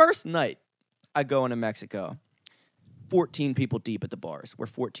 I go into Mexico. 14 people deep at the bars. We're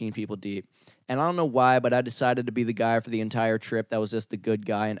 14 people deep. And I don't know why, but I decided to be the guy for the entire trip that was just the good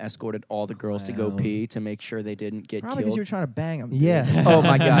guy and escorted all the girls to go Clown. pee to make sure they didn't get Probably because killed. you were trying to bang them. Yeah. Oh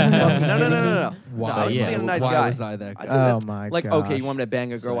my God. No. Why? I was yeah. being a nice Why guy. was I that I guy? did Oh this. my Like, gosh. okay, you want me to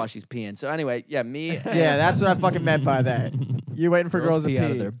bang a girl Sorry. while she's peeing. So anyway, yeah, me. Yeah, that's what I fucking meant by that. You're waiting for girls to pee pee.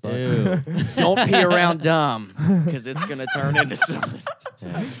 out of their butts. Ew. Don't pee around Dom, because it's going to turn into something.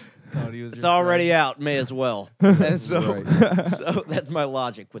 Yeah. Thought he was It's your already friend. out. May as well. And so, Right. so that's my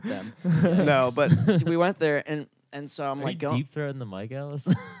logic with them. No, but we went there, and so I'm Are like, you going, deep throating the mic, Alice?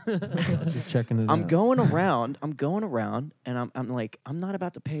 Just checking it I'm out. going around, and I'm like, I'm not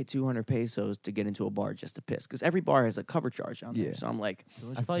about to pay 200 pesos to get into a bar just to piss, because every bar has a cover charge on Yeah. there. So I'm like,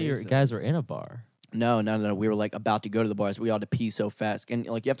 I thought you guys were in a bar. no. We were like about to go to the bars. We all had to pee so fast, and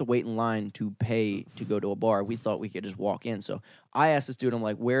like you have to wait in line to pay to go to a bar. We thought we could just walk in. So I asked this dude, I'm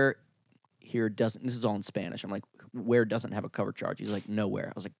like, where here doesn't? This is all in Spanish. I'm like, where doesn't have a cover charge? He's like, nowhere.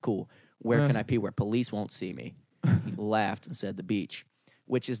 I was like, cool. Where can I pee where police won't see me? He laughed and said the beach,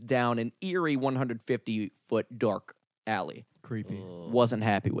 which is down an eerie 150-foot dark alley. Creepy. Wasn't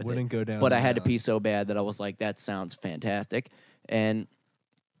happy with Wouldn't it. go down. But I that had to alley. pee so bad that I was like, that sounds fantastic. And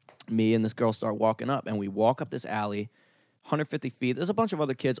me and this girl start walking up, and we walk up this alley, 150 feet. There's a bunch of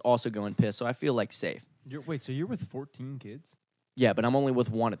other kids also going piss, so I feel like safe. Wait, so you're with 14 kids? Yeah, but I'm only with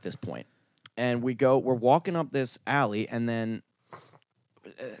one at this point. And we're walking up this alley, and then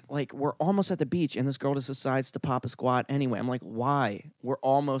like we're almost at the beach, and this girl just decides to pop a squat anyway. I'm like, why? We're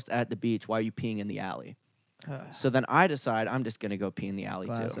almost at the beach. Why are you peeing in the alley? So then I decide I'm just gonna go pee in the alley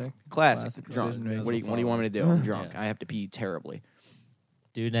too. Classic. Classic. Classic Drunk. decision What do making. you want me to do? I'm drunk. Yeah. I have to pee terribly.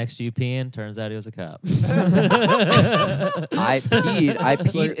 Dude next to you peeing, turns out he was a cop. I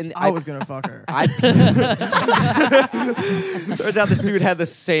peed in. I was gonna fuck her. I peed. Turns out this dude had the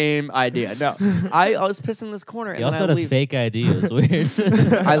same idea. No, I was pissing in this corner, He and also then had I a leave. fake ID. It was weird.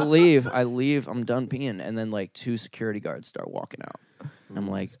 I leave. I'm done peeing, and then like 2 security guards start walking out. I'm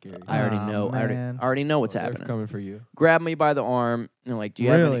like, scary. I already Aw, know. man. I already know what's They're happening. coming for you. Grab me by the arm and like, do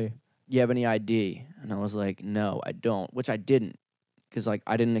you Really? have any ID? And I was like, no, I don't. Which I didn't, because like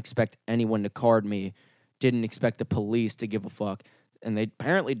I didn't expect anyone to card me. Didn't expect the police to give a fuck, and they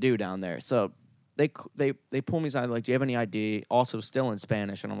apparently do down there. So they pull me aside like, do you have any ID? Also still in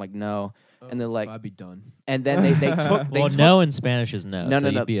Spanish, and I'm like, no. And they're like, I'd be done. and then they took. They well, took, no in Spanish is no. No, so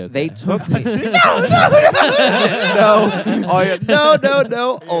no, no. You'd be okay. They took me. no. Oh yeah.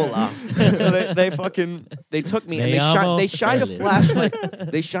 No. Hola. So they took me and Me llamo they shined a Feliz.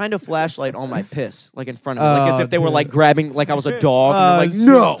 flashlight. They shined a flashlight on my piss, like in front of me, like as Oh, if they were dude. like grabbing, like I was a dog. And they're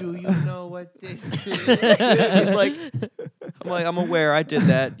like, shit. no. Do you know what this is? He's like, I'm aware. I did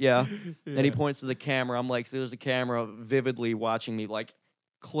that. Yeah. And he points to the camera. I'm like, so there's a camera vividly watching me, like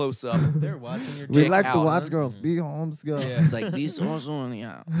close up. They're watching your We dick dick like to out, watch huh? girls be homes go. Yeah. He's like, these also,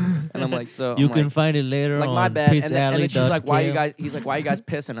 yeah. And I'm like, so You I'm can like, find it later like on my bad. And then she's like, why you pissalley.com. guys? He's like, why you guys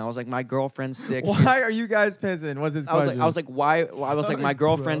pissing? I was like, my girlfriend's sick. She- Why are you guys pissing? What's his I was question? like, why? Well, I was like, my Sorry,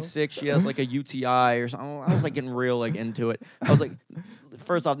 girlfriend's bro. sick. She has like a UTI or something. I was like getting real like into it. I was like,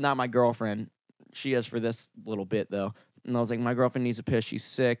 first off, not my girlfriend. She is for this little bit though. And I was like, my girlfriend needs a piss. She's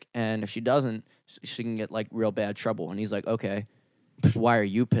sick, and if she doesn't, she can get like real bad trouble. And he's like, okay, why are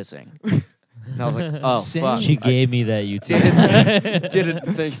you pissing? And I was like, oh fuck. She gave me that UTI. didn't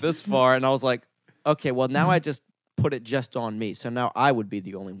think this far, and I was like, okay, well now I just put it just on me. So now I would be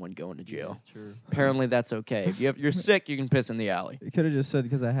the only one going to jail. True. Apparently that's okay. If you're sick, you can piss in the alley. You could have just said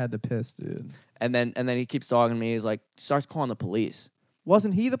because I had to piss, dude. And then he keeps dogging me. He's like, starts calling the police.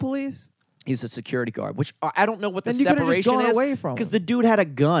 Wasn't he the police? He's a security guard, which I don't know what the Then you could have just separation gone is. away from Because him. the dude had a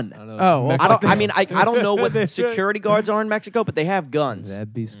gun. I don't know. Oh, well, I don't know what security guards are in Mexico, but they have guns.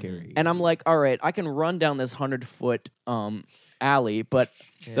 That'd be scary. And I'm like, all right, I can run down this 100-foot alley, but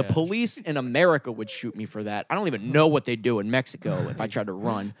the Yeah. police in America would shoot me for that. I don't even know what they do in Mexico if I tried to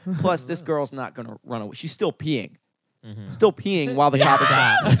run. Plus, this girl's not gonna run away. She's still peeing. Still peeing while the cop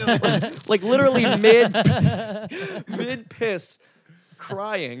is like literally mid piss,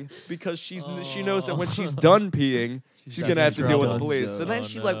 crying because she knows that when she's done peeing, she's gonna have to deal with the police. So then Oh,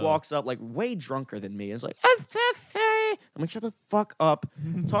 she like no. walks up like way drunker than me and is like, I'm like, shut the fuck up.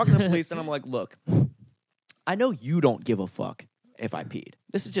 Talking to the police, and I'm like, look, I know you don't give a fuck if I peed.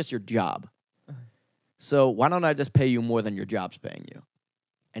 This is just your job. So why don't I just pay you more than your job's paying you?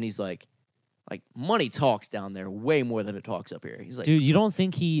 And he's like money talks down there way more than it talks up here. He's like, Dude, you don't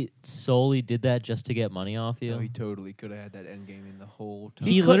think he solely did that just to get money off you? No, he totally could have had that end game in the whole time.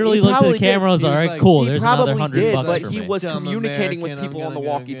 He could- literally he looked at probably the camera and was did. He like, was all right, like- cool, he there's another probably $100 did, bucks but for he me. was Dumb communicating with American, people I'm on the gonna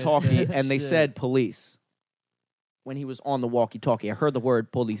go walkie-talkie, get that and they shit. said police. When he was on the walkie-talkie, I heard the word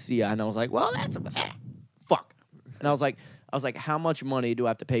policia, and I was like, well, that's fuck. And I was like, how much money do I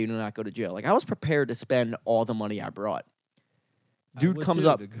have to pay you to not go to jail? Like, I was prepared to spend all the money I brought. Dude would comes too,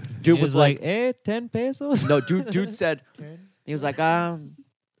 up. to go to Dude She was like, 10 pesos? no, dude said, he was like,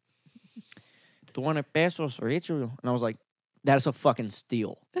 20 pesos for each of you. And I was like, that is a fucking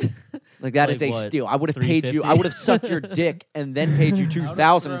steal. Like, that Like is a what, steal. I would have paid you, 350? I would have sucked your dick and then paid you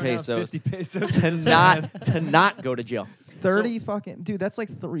 2,000 Throw down pesos 50 pesos. to not go to jail. 30 fucking dude, that's like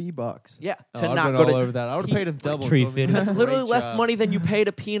 $3. Yeah, Oh, to I'd not been go all to over that. I would have paid him double. Tree and told me fitting. that's That's a literally great less job. money than you pay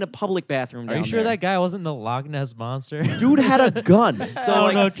to pee in a public bathroom Are down you sure there. that guy wasn't the Loch Ness monster? Dude had a gun. So don't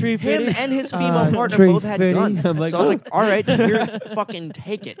like know, tree him fitting. and his female partner tree both had fitting. guns. I'm like, so I was like, all right, here's fucking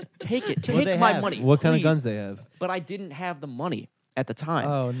take it. What'd Take they my have? money. What kind of please. guns they have? But I didn't have the money at the time.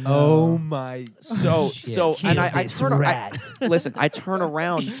 Oh no. Oh my! So and I this turn rat. listen, I turn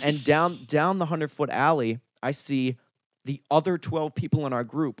around and down the 100-foot alley, I see the other 12 people in our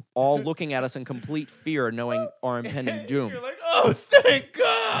group all looking at us in complete fear, knowing our impending doom. You're like, oh, thank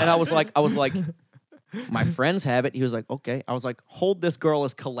God! And I was like, my friends have it. He was like, okay. I was like, hold this girl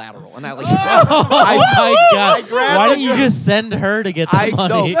as collateral. And I like, Oh my god! grabbed Why the don't you just send her to get the I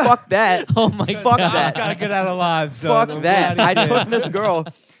money? no, fuck that. Oh my Fuck god! that. Gotta get out alive, son. Fuck I'm that. glad I he took did. this girl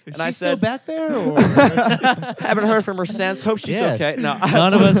Is and I she still said, back there? Or? haven't heard from her since. Hope she's Yeah. okay. No,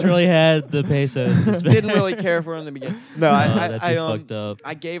 None of us really had the pesos to spend. didn't really care for her in the beginning. No, Oh, I that'd be I fucked up.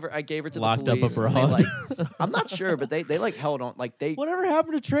 I gave her to Locked the up police. and they, abroad. like, I'm not sure, but they like held on. Like they Whatever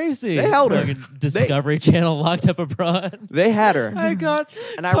happened to Tracy? They held her. Fucking Discovery Channel locked up abroad. they had her. I got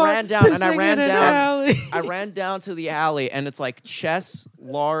And I ran down and I pissing ran in an down. alley. I ran down to the alley and it's like Chess,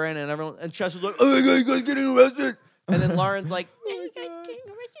 Lauren, and everyone. And Chess was like, "Oh my god, you guys getting arrested!" And then Lauren's like, "Are you guys getting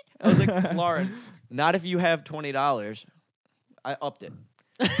arrested?" I was like, "Lauren, not if you have $20." I upped it.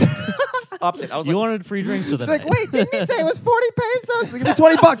 Upped it. I was You like, wanted free drinks for the It's like, night. wait, didn't he say it was 40 pesos? Give me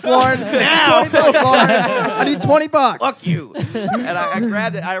 20 bucks, Lauren. Now. 20 bucks, Lauren. I need 20 bucks. "Fuck you!" And I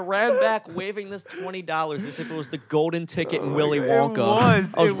grabbed it. I ran back, waving this $20 as if it was the golden ticket in Willy Wonka.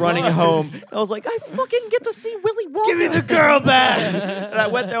 was, I was it running was. home. I was like, I fucking get to see Willy Wonka. Give me the girl back. And I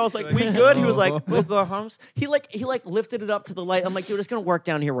went there. I was like, "We good?" He was like, "We'll go home." He lifted it up to the light. I'm like, "Dude, it's gonna work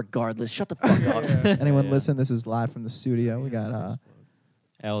down here regardless. Shut the fuck up." Anyone listen? This is live from the studio. We got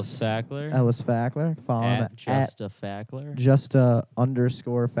Ellis Fackler. Ellis Fackler. Follow him At at Just a Fackler.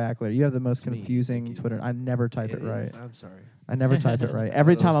 __ Fackler. You have the most me. confusing Thank you. Twitter. I never type it right. I'm sorry. I never type it right.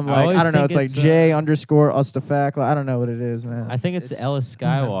 Every time I'm I like, always I don't know. think It's like it's, J _ us to Fackler. I don't know what it is, man. I think it's It's- Ellis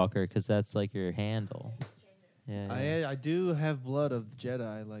Skywalker because that's like your handle. Yeah. I do have blood of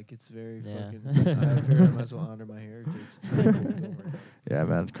Jedi. Like it's very Yeah. fucking. I figured I might as well honor my heritage. It's very cool. Don't worry. Yeah,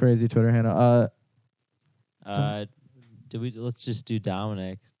 man. It's crazy Twitter handle. Let's just do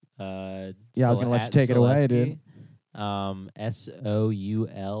Dominic. Yeah, I was gonna let you take it away, dude.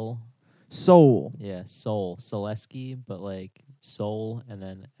 SOUL. Soul. Yeah, Soul. Soleski, but like Soul and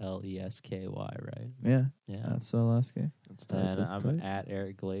then LESKY, right? Yeah, Yeah. that's Soleski. And I'm at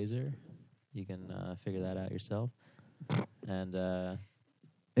Eric Glazer. You can figure that out yourself. And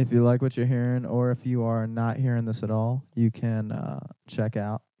If you like what you're hearing, or if you are not hearing this at all, you can check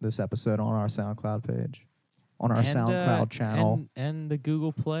out this episode on our SoundCloud page, on our SoundCloud channel. and the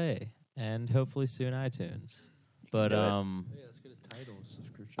Google Play, and hopefully soon iTunes. But Yeah, let's get a title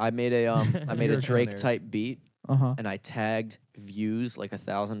subscription. I made a You're down Drake there. type beat Uh huh. and I tagged views like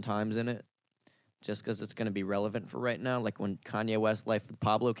 1,000 times in it. just because it's going to be relevant for right now. Like when Kanye West Life with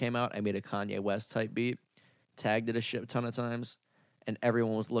Pablo came out, I made a Kanye West type beat, tagged it a shit ton of times, and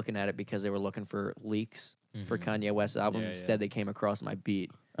everyone was looking at it because they were looking for leaks for Kanye West's album. Yeah, Instead, they came across my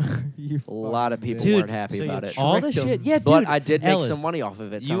beat. You A lot of fucking people bitch. weren't happy so you about it. tricked all the them. shit. Yeah, dude. But I did make Ellis, some money off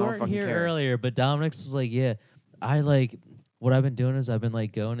of it, so You I don't weren't fucking here care. earlier, but Dominic's was like, yeah, I like. What I've been doing is I've been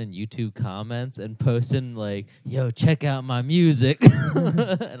like going in YouTube comments and posting like, "Yo, check out my music," and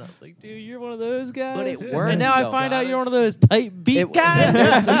I was like, "Dude, you're one of those guys." But it worked, And now I though. find out you're one of those type beat It- guys.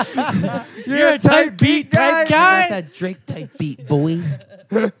 there's some- You're a type beat type guy. That Drake type beat, boy.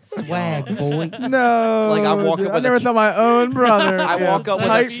 Swag, boy. No, Like, I walk dude, up I with a never tr- thought my own brother. I yeah, walk up with a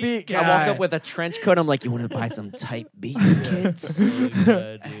type tr- beat I walk guy. up with a trench coat. I'm like, "You want to buy some type beats, kids?"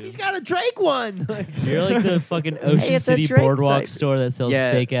 He's got a Drake one. Like, You're like the fucking Ocean it's a City Drake Boardwalk type. store that sells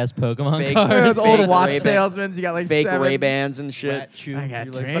Yeah. fake ass Pokemon Fake- Yeah, cards. those old Fake watch Ray-Ban- salesmen. You got like Fake 7. Ray Bans and shit. Rat Chew. I got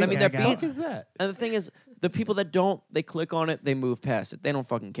You're like, Drake. But I mean, I their got- beats. What is that? And the thing is, the people that don't, they click on it, they move past it. They don't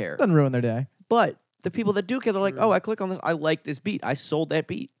fucking care. Doesn't ruin their day. But the people that do care, they're like, "Oh, I click on this. I like this beat. I sold that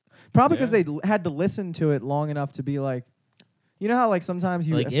beat." Probably because Yeah. they had to listen to it long enough to be like, you know how like sometimes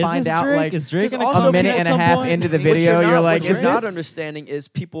you Like, is find this out Drake? like Is Drake 'cause gonna also come a minute in at and a some half point? into the What video, you're you're not, like, what you're is not this? understanding is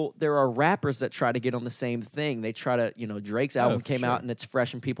people. There are rappers that try to get on the same thing. They try to, Drake's album for came sure. out and it's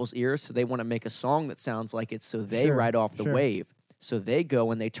fresh in people's ears, so they want to make a song that sounds like it, so they Sure, ride off the sure. wave. So they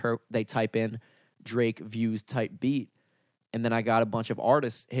go and they type in Drake views type beat, and then I got a bunch of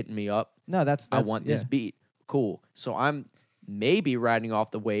artists hitting me up. No, that's I want this yeah. beat. Cool. So I'm maybe riding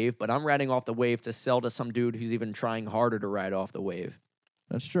off the wave, but I'm riding off the wave to sell to some dude who's even trying harder to ride off the wave.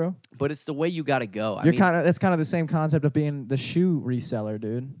 That's true. But it's the way you got to go. I You're mean, kind of that's kind of the same concept of being the shoe reseller,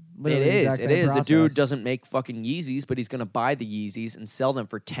 dude. it Literally the is. exact It same is. The process. dude doesn't make fucking Yeezys, but he's gonna buy the Yeezys and sell them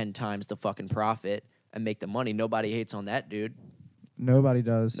for 10 times the fucking profit and make the money. Nobody hates on that dude. Nobody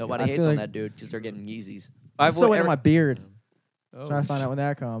does. Nobody I hates feel on like that dude because they're getting Yeezys. I'm still waiting on my beard. Oh, Trying to find out when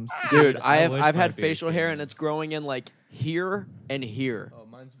that comes. dude. I wish I've my had beard facial came hair in. and it's growing in like here and here. Oh,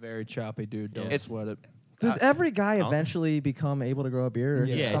 mine's very choppy, dude. Don't Yeah. sweat it. Does every guy I'll- evenally become able to grow a beard? Or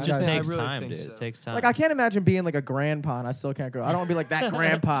Yeah, is Yeah, some it just guys- I takes really time, think dude. so. It takes time. like I can't imagine being like a grandpa and I still can't grow. I don't want to be like that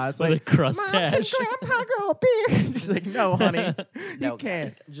grandpa. It's With like a crust Mom, can tash. grandpa grow a beard? She's like, no, honey, No. you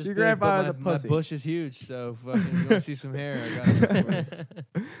can't. Just Your big, but grandpa is a my pussy. bush is huge, so fucking you want to see some hair? I got it for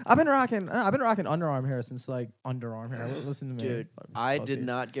you. I've been rocking underarm hair since like underarm hair. Listen to me, Dude, fucking I pussy. did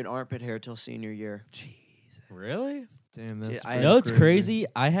not get armpit hair till senior year. Really? Damn, Dude, that's I- You know, it's crazy.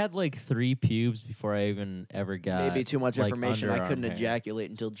 I had like 3 pubes before I even ever got. Maybe too much like, information. I underarm couldn't hair. ejaculate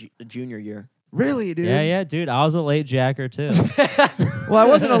until junior year. Really, dude. Yeah, dude. I was a late jacker too. Well, I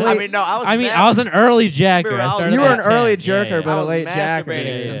wasn't a late. I mean, no, I was an early jacker. Remember, I I was- started You were at an early 10. jerker, yeah, but I a was late jacker. masturbating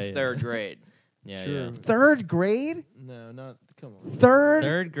Yeah, since yeah. third grade. yeah, True. yeah. Third grade. No, not. Come on. Third,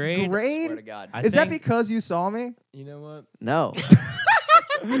 Third grade. grade. Swear to God. I Is that think- because you saw me? You know what? No.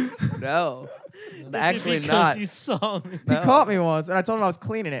 No. Is it Actually because not. You saw me. He caught me once, and I told him I was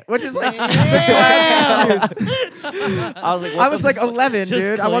cleaning it, which is like, I was like, what I was the like f- 11, Just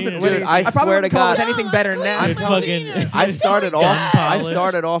dude. I wasn't. clean it. winning. Dude, I probably swear wouldn't to come up with God. anything better than that. It's fucking. I started off. I Gun-polished.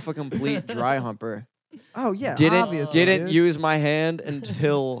 started off a complete dry humper. Oh yeah, Didn't obviously, didn't dude. use my hand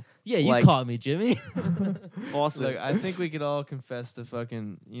until Yeah, you like, caught me, Jimmy. awesome. Look, I think we could all confess to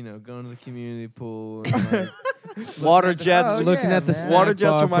fucking, going to the community pool and like, Water jets. Oh, looking yeah, at the man. snack Water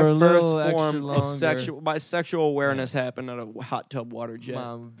jets bar were my for a first little extra form of longer. sexual. My sexual awareness happened at a hot tub water jet,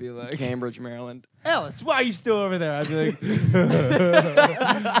 Mom would be like, Cambridge, Maryland. Ellis, why are you still over there? I'd be like,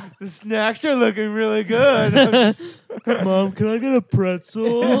 the snacks are looking really good. I'm just- Mom, can I get a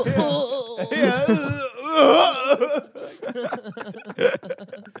pretzel?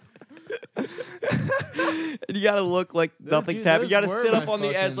 And you gotta look like nothing's dude, happening. You those gotta were sit up my on the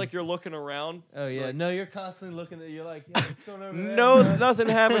edge fucking- like you're looking around. Oh yeah, Like- no, you're constantly looking at. You're like, yeah, what's going over there? No, bud? nothing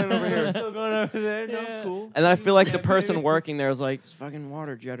happening over here. Still going over there? No, Yeah. cool. And then I feel like the Yeah, person baby. working there is like, "It's fucking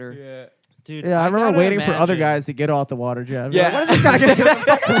water jetter." Yeah. Dude, Yeah, I remember gotta waiting for other imagine- guys to get off the water jet. I'd be Yeah. like, when is this guy gonna get off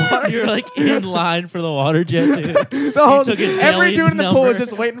the fucking water? You're like in line for the water jet, dude. The whole, took a every daily dude in the pool is number.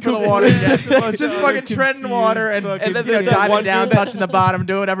 just waiting for the water jet. bunch Just of fucking other treading water and, confused And then you know, there's that diving one down, dude that- touching the bottom,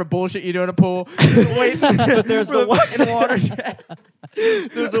 doing whatever bullshit you do in a pool. Just waiting But there's for the one- fucking water jet.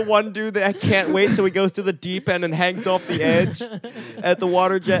 There's the one dude that I can't wait, so he goes to the deep end and hangs off the edge at the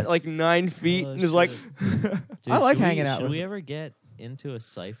water jet like 9 feet, Oh, and is like, Dude, I like should hanging we, out Should with- we ever get into a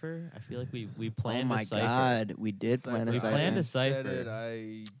cipher? I feel like we "Oh planned my a cipher. god, we did plan a We cipher." planned a Said cipher. it,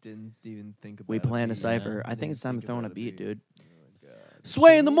 I didn't even think about We it. planned a beat. cipher. I Didn't think it's time to think throw in a about beat, dude. Oh my God.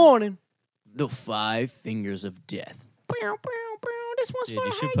 Sway in the morning. The 5 fingers of death. This one's Dude, for you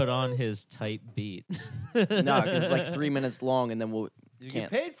the should high put on notes. his type beat. No, because it's like 3 minutes long, and then we'll You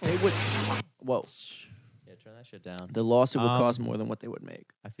can't. get paid for They it. would. Whoa. Yeah, turn that shit down. The lawsuit would cost Um, more than what they would make.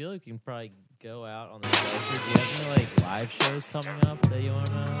 I feel like you can probably go out on the Cypher. Do you have any like live shows coming up that you want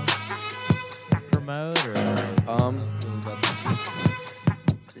to promote or?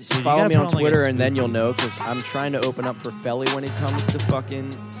 Just follow gotta me put on on, like, a Twitter and then spooky- you'll know, because I'm trying to open up for Felly when he comes to fucking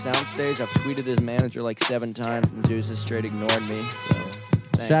Soundstage. I've tweeted his manager like 7 times and the dude's just straight ignored me. So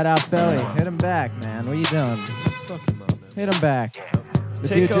thanks. Shout out Philly. Hit him back, man. What are you doing? Fuck him up, man. Hit him back. The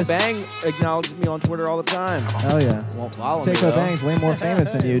dude Takeo just- Bang acknowledges me on Twitter all the time. Hell yeah. Won't follow me Takeo though. Bang's way more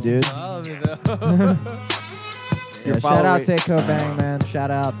famous than you, dude. Follow me, though. Yeah, Your shout out follower- Takeo Bang, man.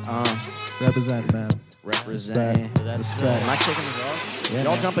 Shout out. Represent. Man. Represent. So that's Respect. Am I kicking this off? Yeah,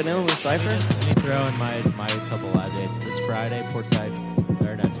 Y'all man. jumping in with the Cypher? Let me throw in my couple live dates. This Friday, Portside,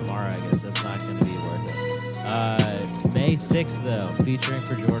 or no, tomorrow, I guess. That's not going to be worth it. May 6th, though, featuring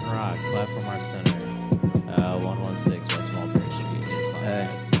for Jordan Rock, Platform Arts Center, 116 West Mulberry Street. 8 o'clock, Hey.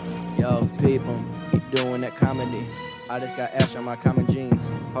 guys. Yo, people, keep doing that comedy. I just got ash on my common jeans.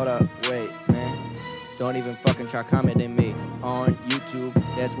 Hold up, wait, man. Don't even fucking try commenting me on YouTube.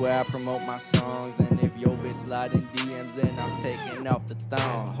 That's where I promote my songs. And if yo bitch sliding DMs, then I'm taking off the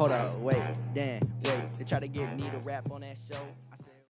thong. Hold up, wait, damn, wait. They try to get me to rap on that show.